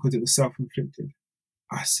death because it was self-inflicted."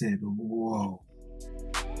 I said, whoa.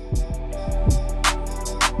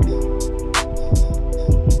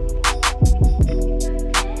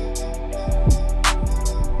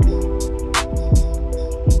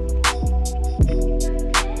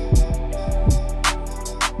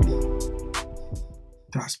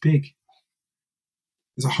 That's big.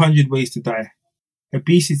 There's 100 ways to die.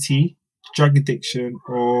 Obesity, drug addiction,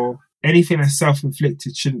 or anything that's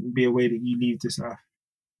self-inflicted shouldn't be a way that you leave this earth.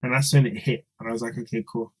 And that's when it hit. And I was like, okay,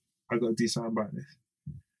 cool. I got to do something about this.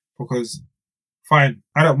 Because, fine,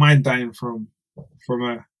 I don't mind dying from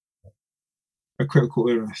a critical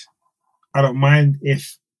illness. I don't mind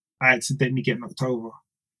if I accidentally get knocked over.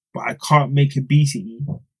 But I can't make obesity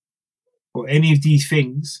or any of these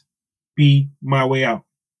things be my way out.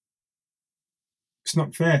 It's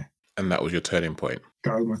not fair. And that was your turning point.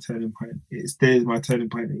 That was my turning point. There's my turning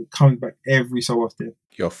point. It comes back every so often.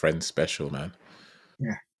 Your friend's special, man.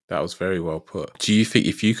 Yeah. That was very well put. Do you think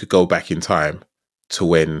if you could go back in time to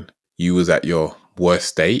when you was at your worst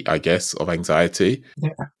state, I guess, of anxiety,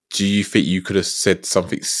 do you think you could have said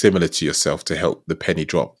something similar to yourself to help the penny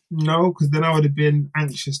drop? No, because then I would have been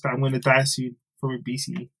anxious that I'm going to die soon from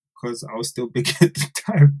obesity because I was still big at the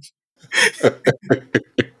time.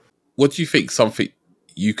 What do you think something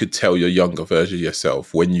you could tell your younger version of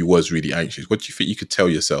yourself when you was really anxious? What do you think you could tell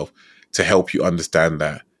yourself to help you understand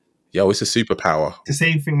that, yo, it's a superpower? The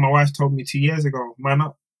same thing my wife told me 2 years ago, man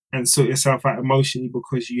up and sort yourself out emotionally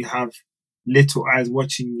because you have little eyes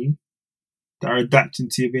watching you that are adapting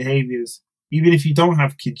to your behaviours. Even if you don't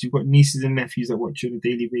have kids, you've got nieces and nephews that watch you on a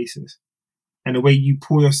daily basis. And the way you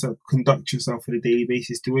conduct yourself on a daily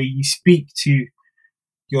basis, the way you speak to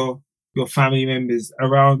your family members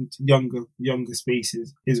around younger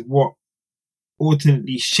spaces is what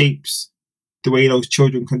ultimately shapes the way those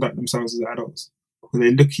children conduct themselves as adults. Because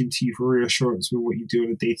they're looking to you for reassurance with what you do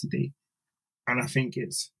on a day-to-day. And I think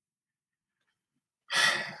it's,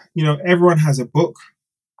 everyone has a book,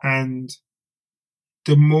 and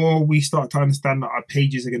the more we start to understand that our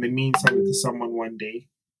pages are going to mean something to someone one day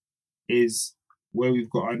is where we've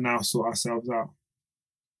got to now sort ourselves out.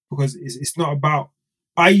 Because it's not about,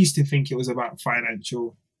 I used to think it was about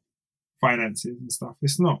finances and stuff.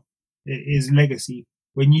 It's not. It is legacy.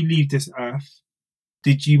 When you leave this earth,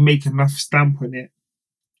 did you make enough stamp on it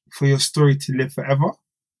for your story to live forever?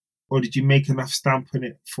 Or did you make enough stamp on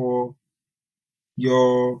it for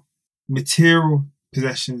your material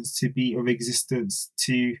possessions to be of existence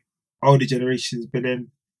to older generations, but then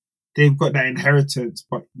they've got that inheritance,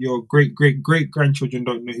 but your great great great grandchildren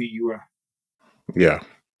don't know who you were. Yeah.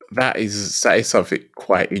 That is something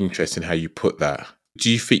quite interesting how you put that.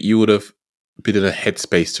 Do you think you would have been in a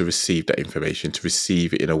headspace to receive that information, to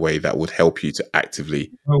receive it in a way that would help you to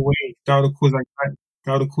actively? No way. That would have caused anxiety.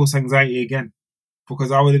 That would have caused anxiety again.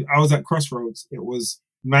 Because I was at crossroads. It was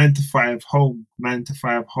 9 to 5 home, 9 to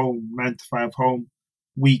 5 home, 9 to 5 home,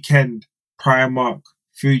 weekend, Primark,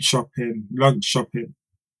 food shopping, lunch shopping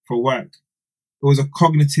for work. It was a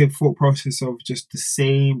cognitive thought process of just the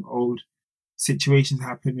same old situations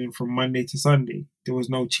happening from Monday to Sunday. There was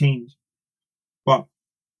no change. But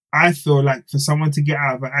I feel like for someone to get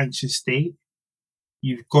out of an anxious state,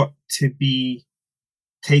 you've got to be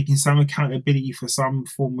taking some accountability for some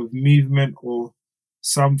form of movement or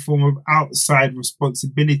some form of outside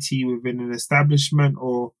responsibility within an establishment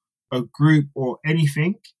or a group or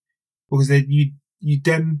anything, because then you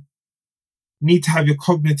then need to have your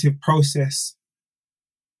cognitive process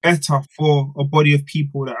better for a body of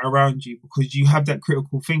people that are around you, because you have that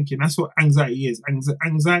critical thinking. That's what anxiety is.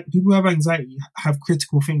 Anxiety, people who have anxiety have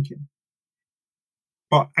critical thinking.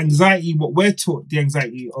 But anxiety, what we're taught the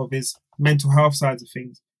anxiety of is mental health sides of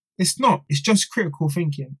things. It's not. It's just critical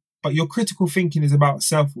thinking. But your critical thinking is about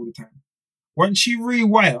self all the time. Once you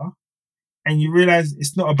rewire and you realize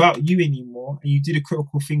it's not about you anymore, and you do the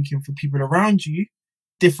critical thinking for people around you,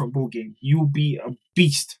 different ball game. You'll be a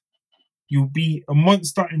beast. You'll be a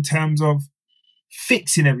monster in terms of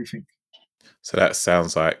fixing everything. So that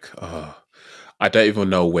sounds like, I don't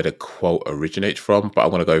even know where the quote originates from, but I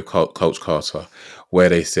want to go Coach Carter, where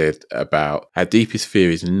they said about our deepest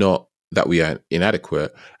fear is not that we are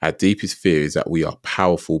inadequate. Our deepest fear is that we are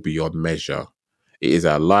powerful beyond measure. It is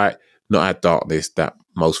our light, not our darkness, that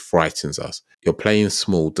most frightens us. Your playing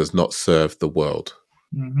small does not serve the world.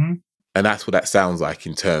 Mm-hmm. And that's what that sounds like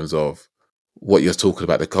in terms of what you're talking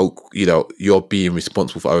about. You're being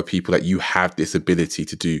responsible for other people, that you have this ability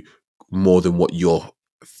to do more than what you're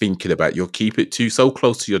thinking about. You'll keep it so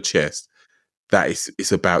close to your chest that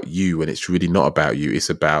it's about you, and it's really not about you. It's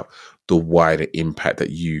about the wider impact that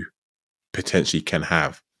you potentially can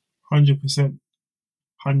have. 100%.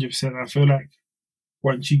 100%. I feel like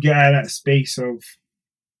once you get out of that space of,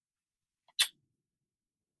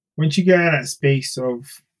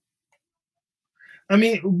 I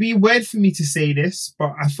mean, it would be weird for me to say this,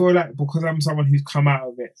 but I feel like because I'm someone who's come out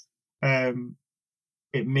of it,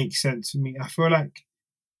 it makes sense to me. I feel like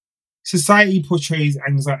society portrays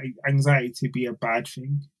anxiety to be a bad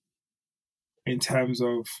thing in terms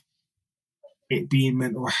of it being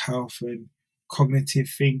mental health and cognitive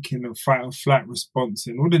thinking and fight or flight response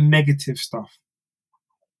and all the negative stuff.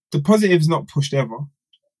 The positive is not pushed ever.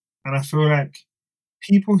 And I feel like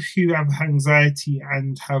people who have anxiety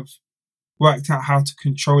and have worked out how to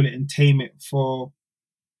control it and tame it for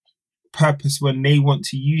purpose when they want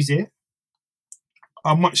to use it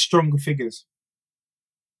are much stronger figures.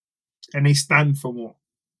 And they stand for more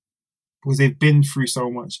because they've been through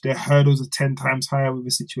so much. Their hurdles are 10 times higher with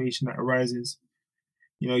a situation that arises.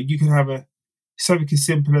 You know, you can have something as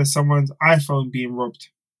simple as someone's iPhone being robbed,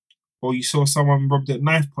 or you saw someone robbed at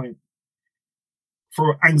knife point.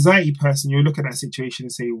 For an anxiety person, you'll look at that situation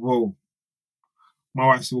and say, whoa, my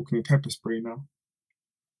wife's walking with pepper spray now.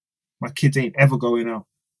 My kids ain't ever going out.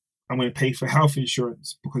 I'm going to pay for health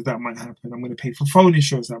insurance because that might happen. I'm going to pay for phone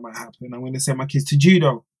insurance, that might happen. I'm going to send my kids to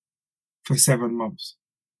judo for 7 months.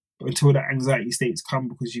 But until that anxiety states come,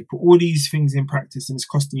 because you put all these things in practice and it's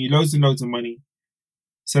costing you loads and loads of money.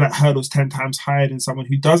 So that hurdle's 10 times higher than someone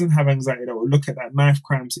who doesn't have anxiety, that will look at that knife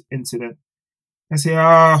crime incident and say,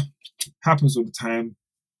 happens all the time.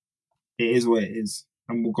 It is what it is.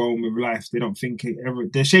 And we'll go on with life. They don't think it ever.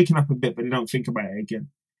 They're shaking up a bit, but they don't think about it again.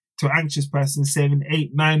 To an anxious person, 7,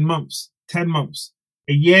 8, 9 months, 10 months,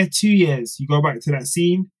 a year, 2 years, you go back to that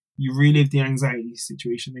scene, you relive the anxiety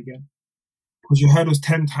situation again. Because your hurdle's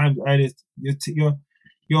 10 times earlier.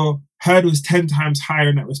 Your hurdle is 10 times higher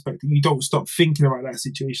in that respect, and you don't stop thinking about that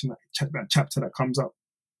situation, that chapter that comes up,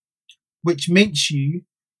 which makes you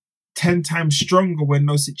 10 times stronger when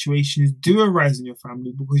those situations do arise in your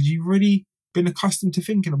family, because you've already been accustomed to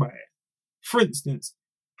thinking about it. For instance,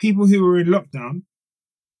 people who were in lockdown,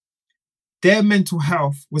 their mental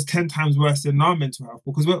health was 10 times worse than our mental health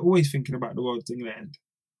because we're always thinking about the world's going to end.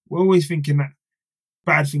 We're always thinking that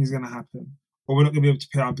bad things are going to happen or we're not going to be able to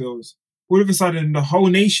pay our bills. All of a sudden, the whole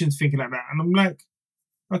nation's thinking like that. And I'm like,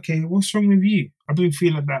 okay, what's wrong with you? I've been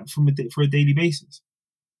feeling like that for a daily basis.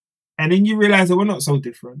 And then you realize that we're not so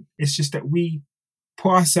different. It's just that we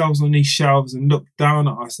put ourselves on these shelves and look down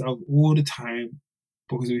at ourselves all the time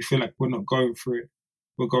because we feel like we're not going through it.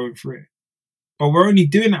 We're going through it. But we're only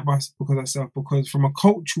doing that because ourselves, because from a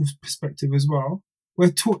cultural perspective as well, we're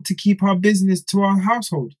taught to keep our business to our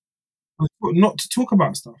household. We're taught not to talk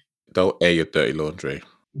about stuff. Don't air your dirty laundry.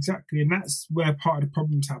 Exactly. And that's where part of the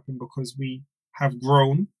problems happen because we have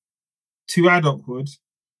grown to adulthood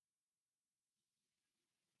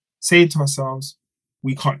saying to ourselves,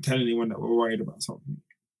 we can't tell anyone that we're worried about something.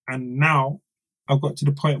 And now I've got to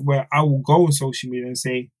the point where I will go on social media and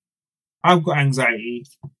say, I've got anxiety.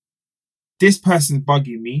 This person's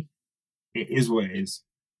bugging me. It is what it is.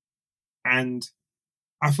 And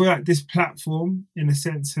I feel like this platform, in a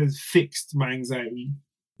sense, has fixed my anxiety.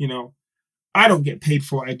 You know, I don't get paid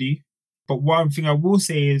for what I do. But one thing I will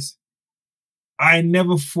say is I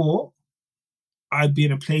never thought I'd be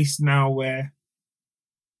in a place now where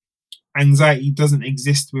anxiety doesn't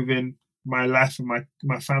exist within my life and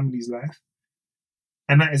my family's life.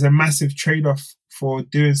 And that is a massive trade-off for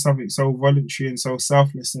doing something so voluntary and so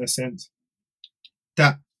selfless in a sense.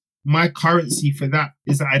 That my currency for that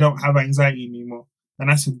is that I don't have anxiety anymore. And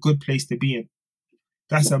that's a good place to be in.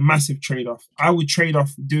 That's a massive trade-off. I would trade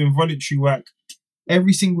off doing voluntary work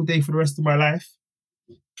every single day for the rest of my life,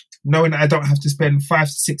 knowing that I don't have to spend 5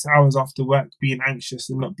 to 6 hours after work being anxious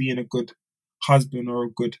and not being a good husband or a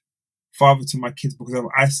good father to my kids because I've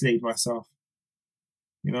isolated myself.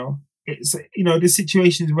 You know, it's, you know, there's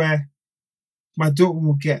situations where my daughter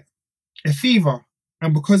will get a fever,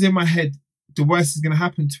 and because in my head the worst is going to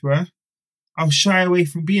happen to her, I'll shy away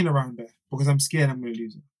from being around her because I'm scared I'm going to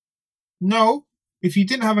lose her. No, if you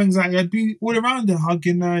didn't have anxiety, I'd be all around her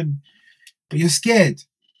hugging her, but you're scared.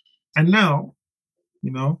 And now,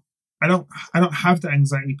 you know, I don't have the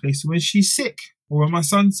anxiety place. So when she's sick, or when my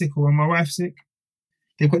son's sick, or when my wife's sick,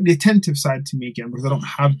 they've got the attentive side to me again because I don't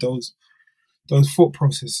have those thought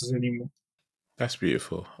processes anymore. That's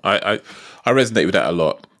beautiful. I resonate with that a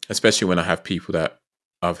lot, especially when I have people that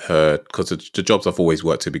I've heard, because the jobs I've always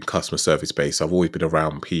worked in been customer service based. I've always been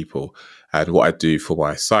around people, and what I do for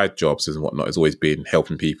my side jobs and whatnot has always been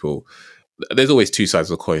helping people. There's always two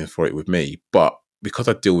sides of the coin for it with me, but because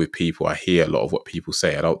I deal with people, I hear a lot of what people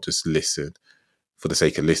say. I don't just listen for the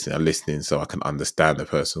sake of listening. I'm listening so I can understand the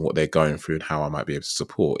person, what they're going through, and how I might be able to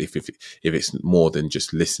support if it's more than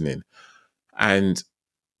just listening. And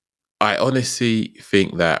I honestly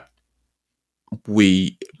think that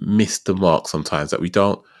we miss the mark sometimes, that we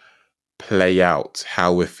don't play out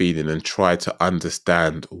how we're feeling and try to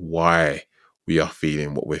understand why we are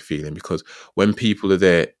feeling what we're feeling. Because when people are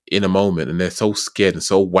there in a moment and they're so scared and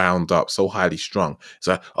so wound up, so highly strung, it's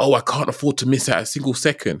like, oh, I can't afford to miss out a single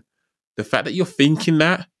second. The fact that you're thinking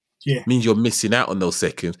that means you're missing out on those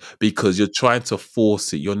seconds because you're trying to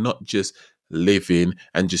force it. You're not just living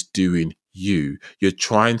and just doing you. You're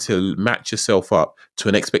trying to match yourself up to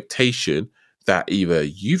an expectation that either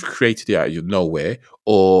you've created it out of nowhere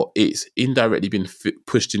or it's indirectly been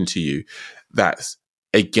pushed into you that's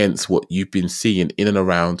against what you've been seeing in and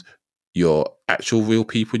around your actual real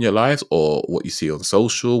people in your lives, or what you see on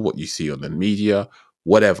social, what you see on the media,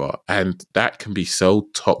 whatever. And that can be so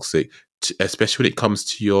toxic, especially when it comes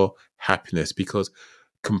to your happiness, because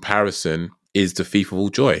comparison is the thief of all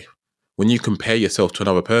joy. When you compare yourself to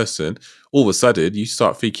another person, all of a sudden you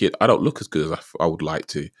start thinking, I don't look as good as I would like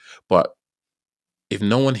to. But if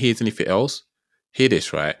no one hears anything else, hear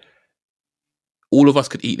this, right? All of us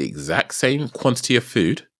could eat the exact same quantity of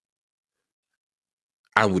food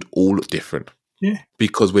and would all look different. Yeah.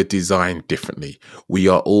 Because we're designed differently. We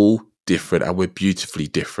are all different and we're beautifully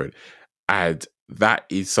different. And that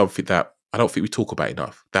is something that I don't think we talk about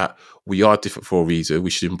enough, that we are different for a reason. We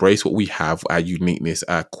should embrace what we have, our uniqueness,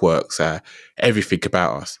 our quirks, our everything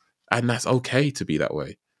about us. And that's okay to be that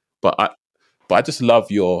way. But I just love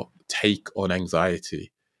your take on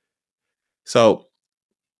anxiety. So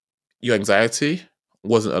your anxiety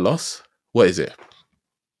wasn't a loss. What is it?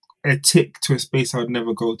 A tick to a space I would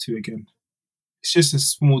never go to again. It's just a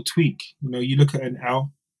small tweak. You know, you look at an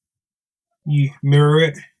L, you mirror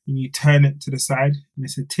it, and you turn it to the side, and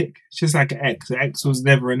it's a tick. It's just like an X. The X was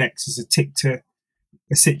never an X. It's a tick to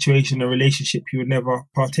a situation, a relationship you would never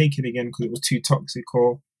partake in again because it was too toxic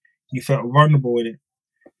or you felt vulnerable in it.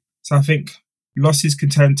 So I think losses can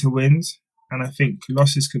turn to wins, and I think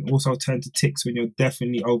losses can also turn to ticks when you're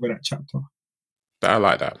definitely over that chapter. I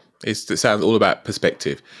like that. It sounds all about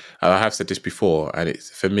perspective. And I have said this before, and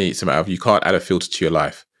it's for me, it's a matter of you can't add a filter to your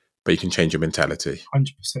life, but you can change your mentality. 100%.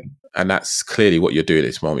 And that's clearly what you're doing at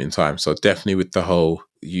this moment in time. So definitely with the whole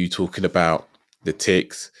you talking about the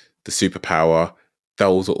ticks, the superpower,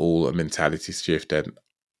 those are all a mentality shift. And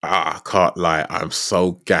I can't lie, I'm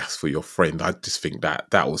so gassed for your friend. I just think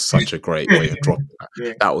that was such a great way of dropping that.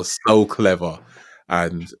 Yeah. That was so clever.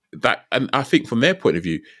 And I think from their point of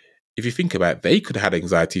view, if you think about it, they could have had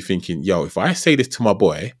anxiety thinking, yo, if I say this to my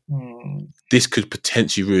boy, this could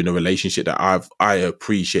potentially ruin a relationship that I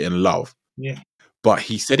appreciate and love. Yeah. But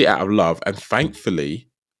he said it out of love, and thankfully,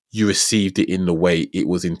 you received it in the way it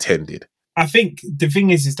was intended. I think the thing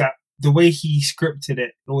is that the way he scripted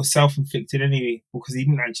it was self-inflicted anyway, because he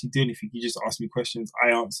didn't actually do anything. He just asked me questions.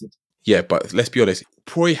 I answered. Yeah, but let's be honest.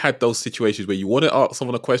 Probably had those situations where you want to ask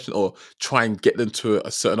someone a question or try and get them to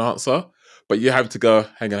a certain answer, but you have to go,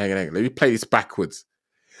 hang on. Let me play this backwards.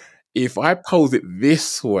 If I pose it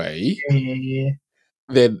this way, Yeah.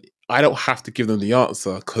 then I don't have to give them the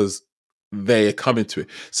answer because they're coming to it.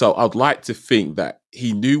 So I'd like to think that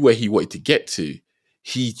he knew where he wanted to get to.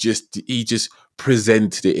 He just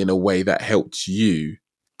presented it in a way that helped you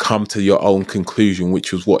come to your own conclusion,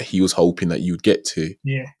 which was what he was hoping that you'd get to.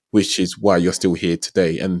 Yeah. Which is why you're still here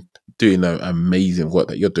today and doing the amazing work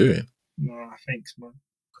that you're doing. No, thanks, man.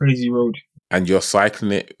 Crazy road. And you're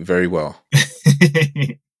cycling it very well.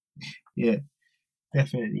 Yeah,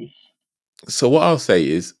 definitely. So what I'll say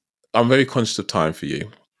is I'm very conscious of time for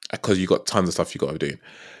you because you've got tons of stuff you've got to do.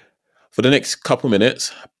 For the next couple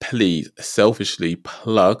minutes, please selfishly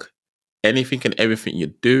plug anything and everything you're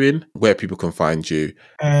doing, where people can find you.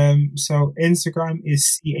 So Instagram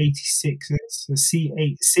is C86, so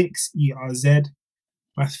C86ERZ.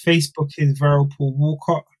 My Facebook is Verral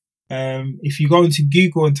Paul-Walcott. If you go into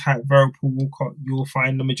Google and type Verral Paul-Walcott, you'll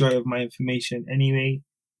find the majority of my information anyway.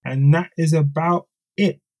 And that is about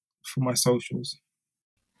it for my socials.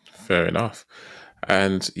 Fair enough.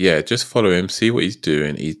 And yeah, just follow him, see what he's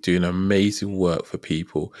doing. He's doing amazing work for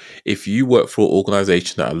people. If you work for an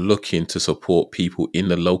organization that are looking to support people in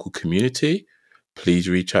the local community, please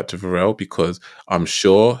reach out to Verral because I'm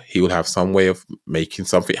sure he will have some way of making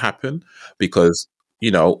something happen. Because,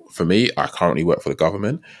 for me, I currently work for the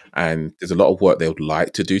government and there's a lot of work they would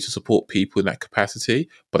like to do to support people in that capacity,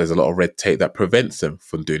 but there's a lot of red tape that prevents them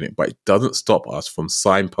from doing it. But it doesn't stop us from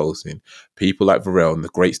signposting people like Verral and the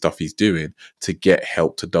great stuff he's doing to get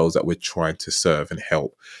help to those that we're trying to serve and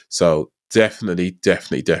help. So definitely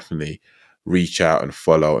reach out and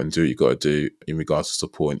follow and do what you got to do in regards to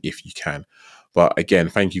supporting if you can. But again,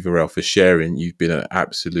 thank you, Verral, for sharing. You've been an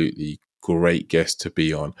absolutely great guest to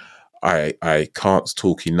be on. I can't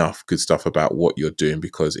talk enough good stuff about what you're doing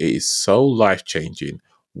because it is so life-changing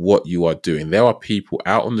what you are doing. There are people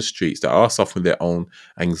out on the streets that are suffering their own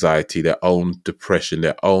anxiety, their own depression,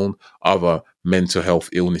 their own other mental health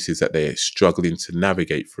illnesses that they're struggling to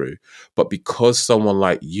navigate through. But because someone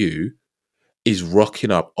like you is rocking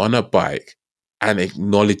up on a bike and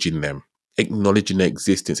acknowledging them, acknowledging their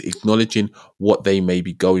existence, acknowledging what they may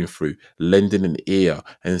be going through, lending an ear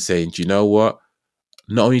and saying, do you know what?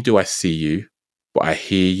 Not only do I see you, but I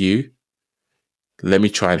hear you. Let me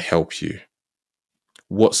try and help you.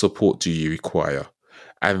 What support do you require?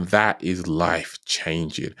 And that is life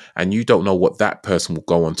changing. And you don't know what that person will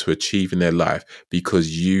go on to achieve in their life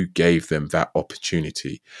because you gave them that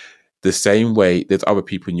opportunity. The same way there's other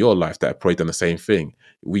people in your life that have probably done the same thing.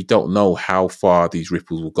 We don't know how far these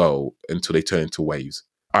ripples will go until they turn into waves.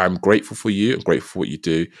 I'm grateful for you. I'm grateful for what you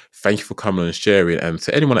do. Thank you for coming and sharing. And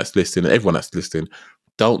to anyone that's listening, and everyone that's listening,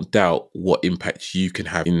 don't doubt what impact you can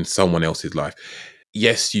have in someone else's life.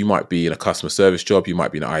 Yes, you might be in a customer service job, you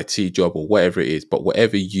might be in an IT job or whatever it is, but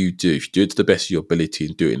whatever you do, if you do it to the best of your ability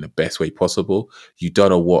and do it in the best way possible, you don't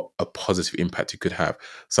know what a positive impact it could have.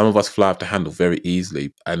 Some of us fly off the handle very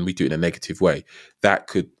easily and we do it in a negative way. That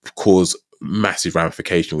could cause massive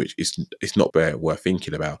ramification, which is it's not worth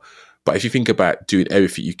thinking about. But if you think about doing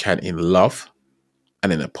everything you can in love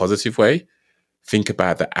and in a positive way, think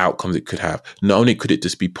about the outcomes it could have. Not only could it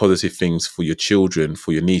just be positive things for your children,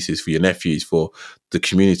 for your nieces, for your nephews, for the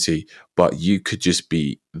community, but you could just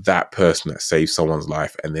be that person that saves someone's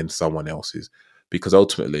life and then someone else's. Because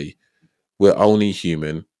ultimately, we're only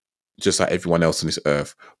human, just like everyone else on this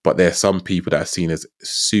earth. But there are some people that are seen as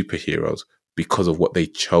superheroes because of what they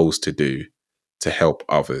chose to do to help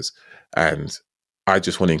others. And I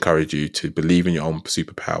just want to encourage you to believe in your own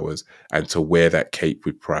superpowers and to wear that cape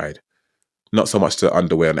with pride. Not so much the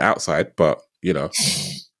underwear on the outside, but,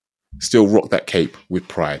 still rock that cape with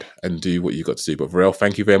pride and do what you got to do. But Verral,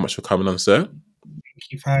 thank you very much for coming on, sir.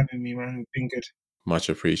 Thank you for having me, man. It's been good. Much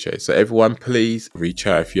appreciated. So everyone, please reach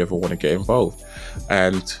out if you ever want to get involved.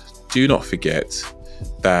 And do not forget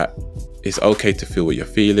that it's okay to feel what you're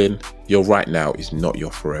feeling. Your right now is not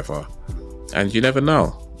your forever. And you never know.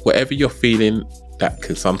 Whatever you're feeling that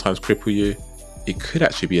can sometimes cripple you, it could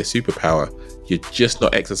actually be a superpower. You're just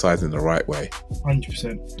not exercising the right way.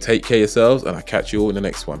 100%. Take care of yourselves, and I'll catch you all in the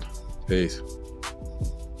next one. Peace.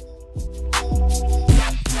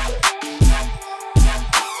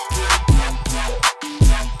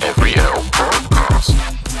 Verral Podcast.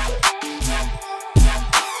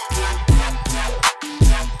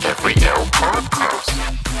 Verral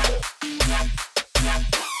Podcast.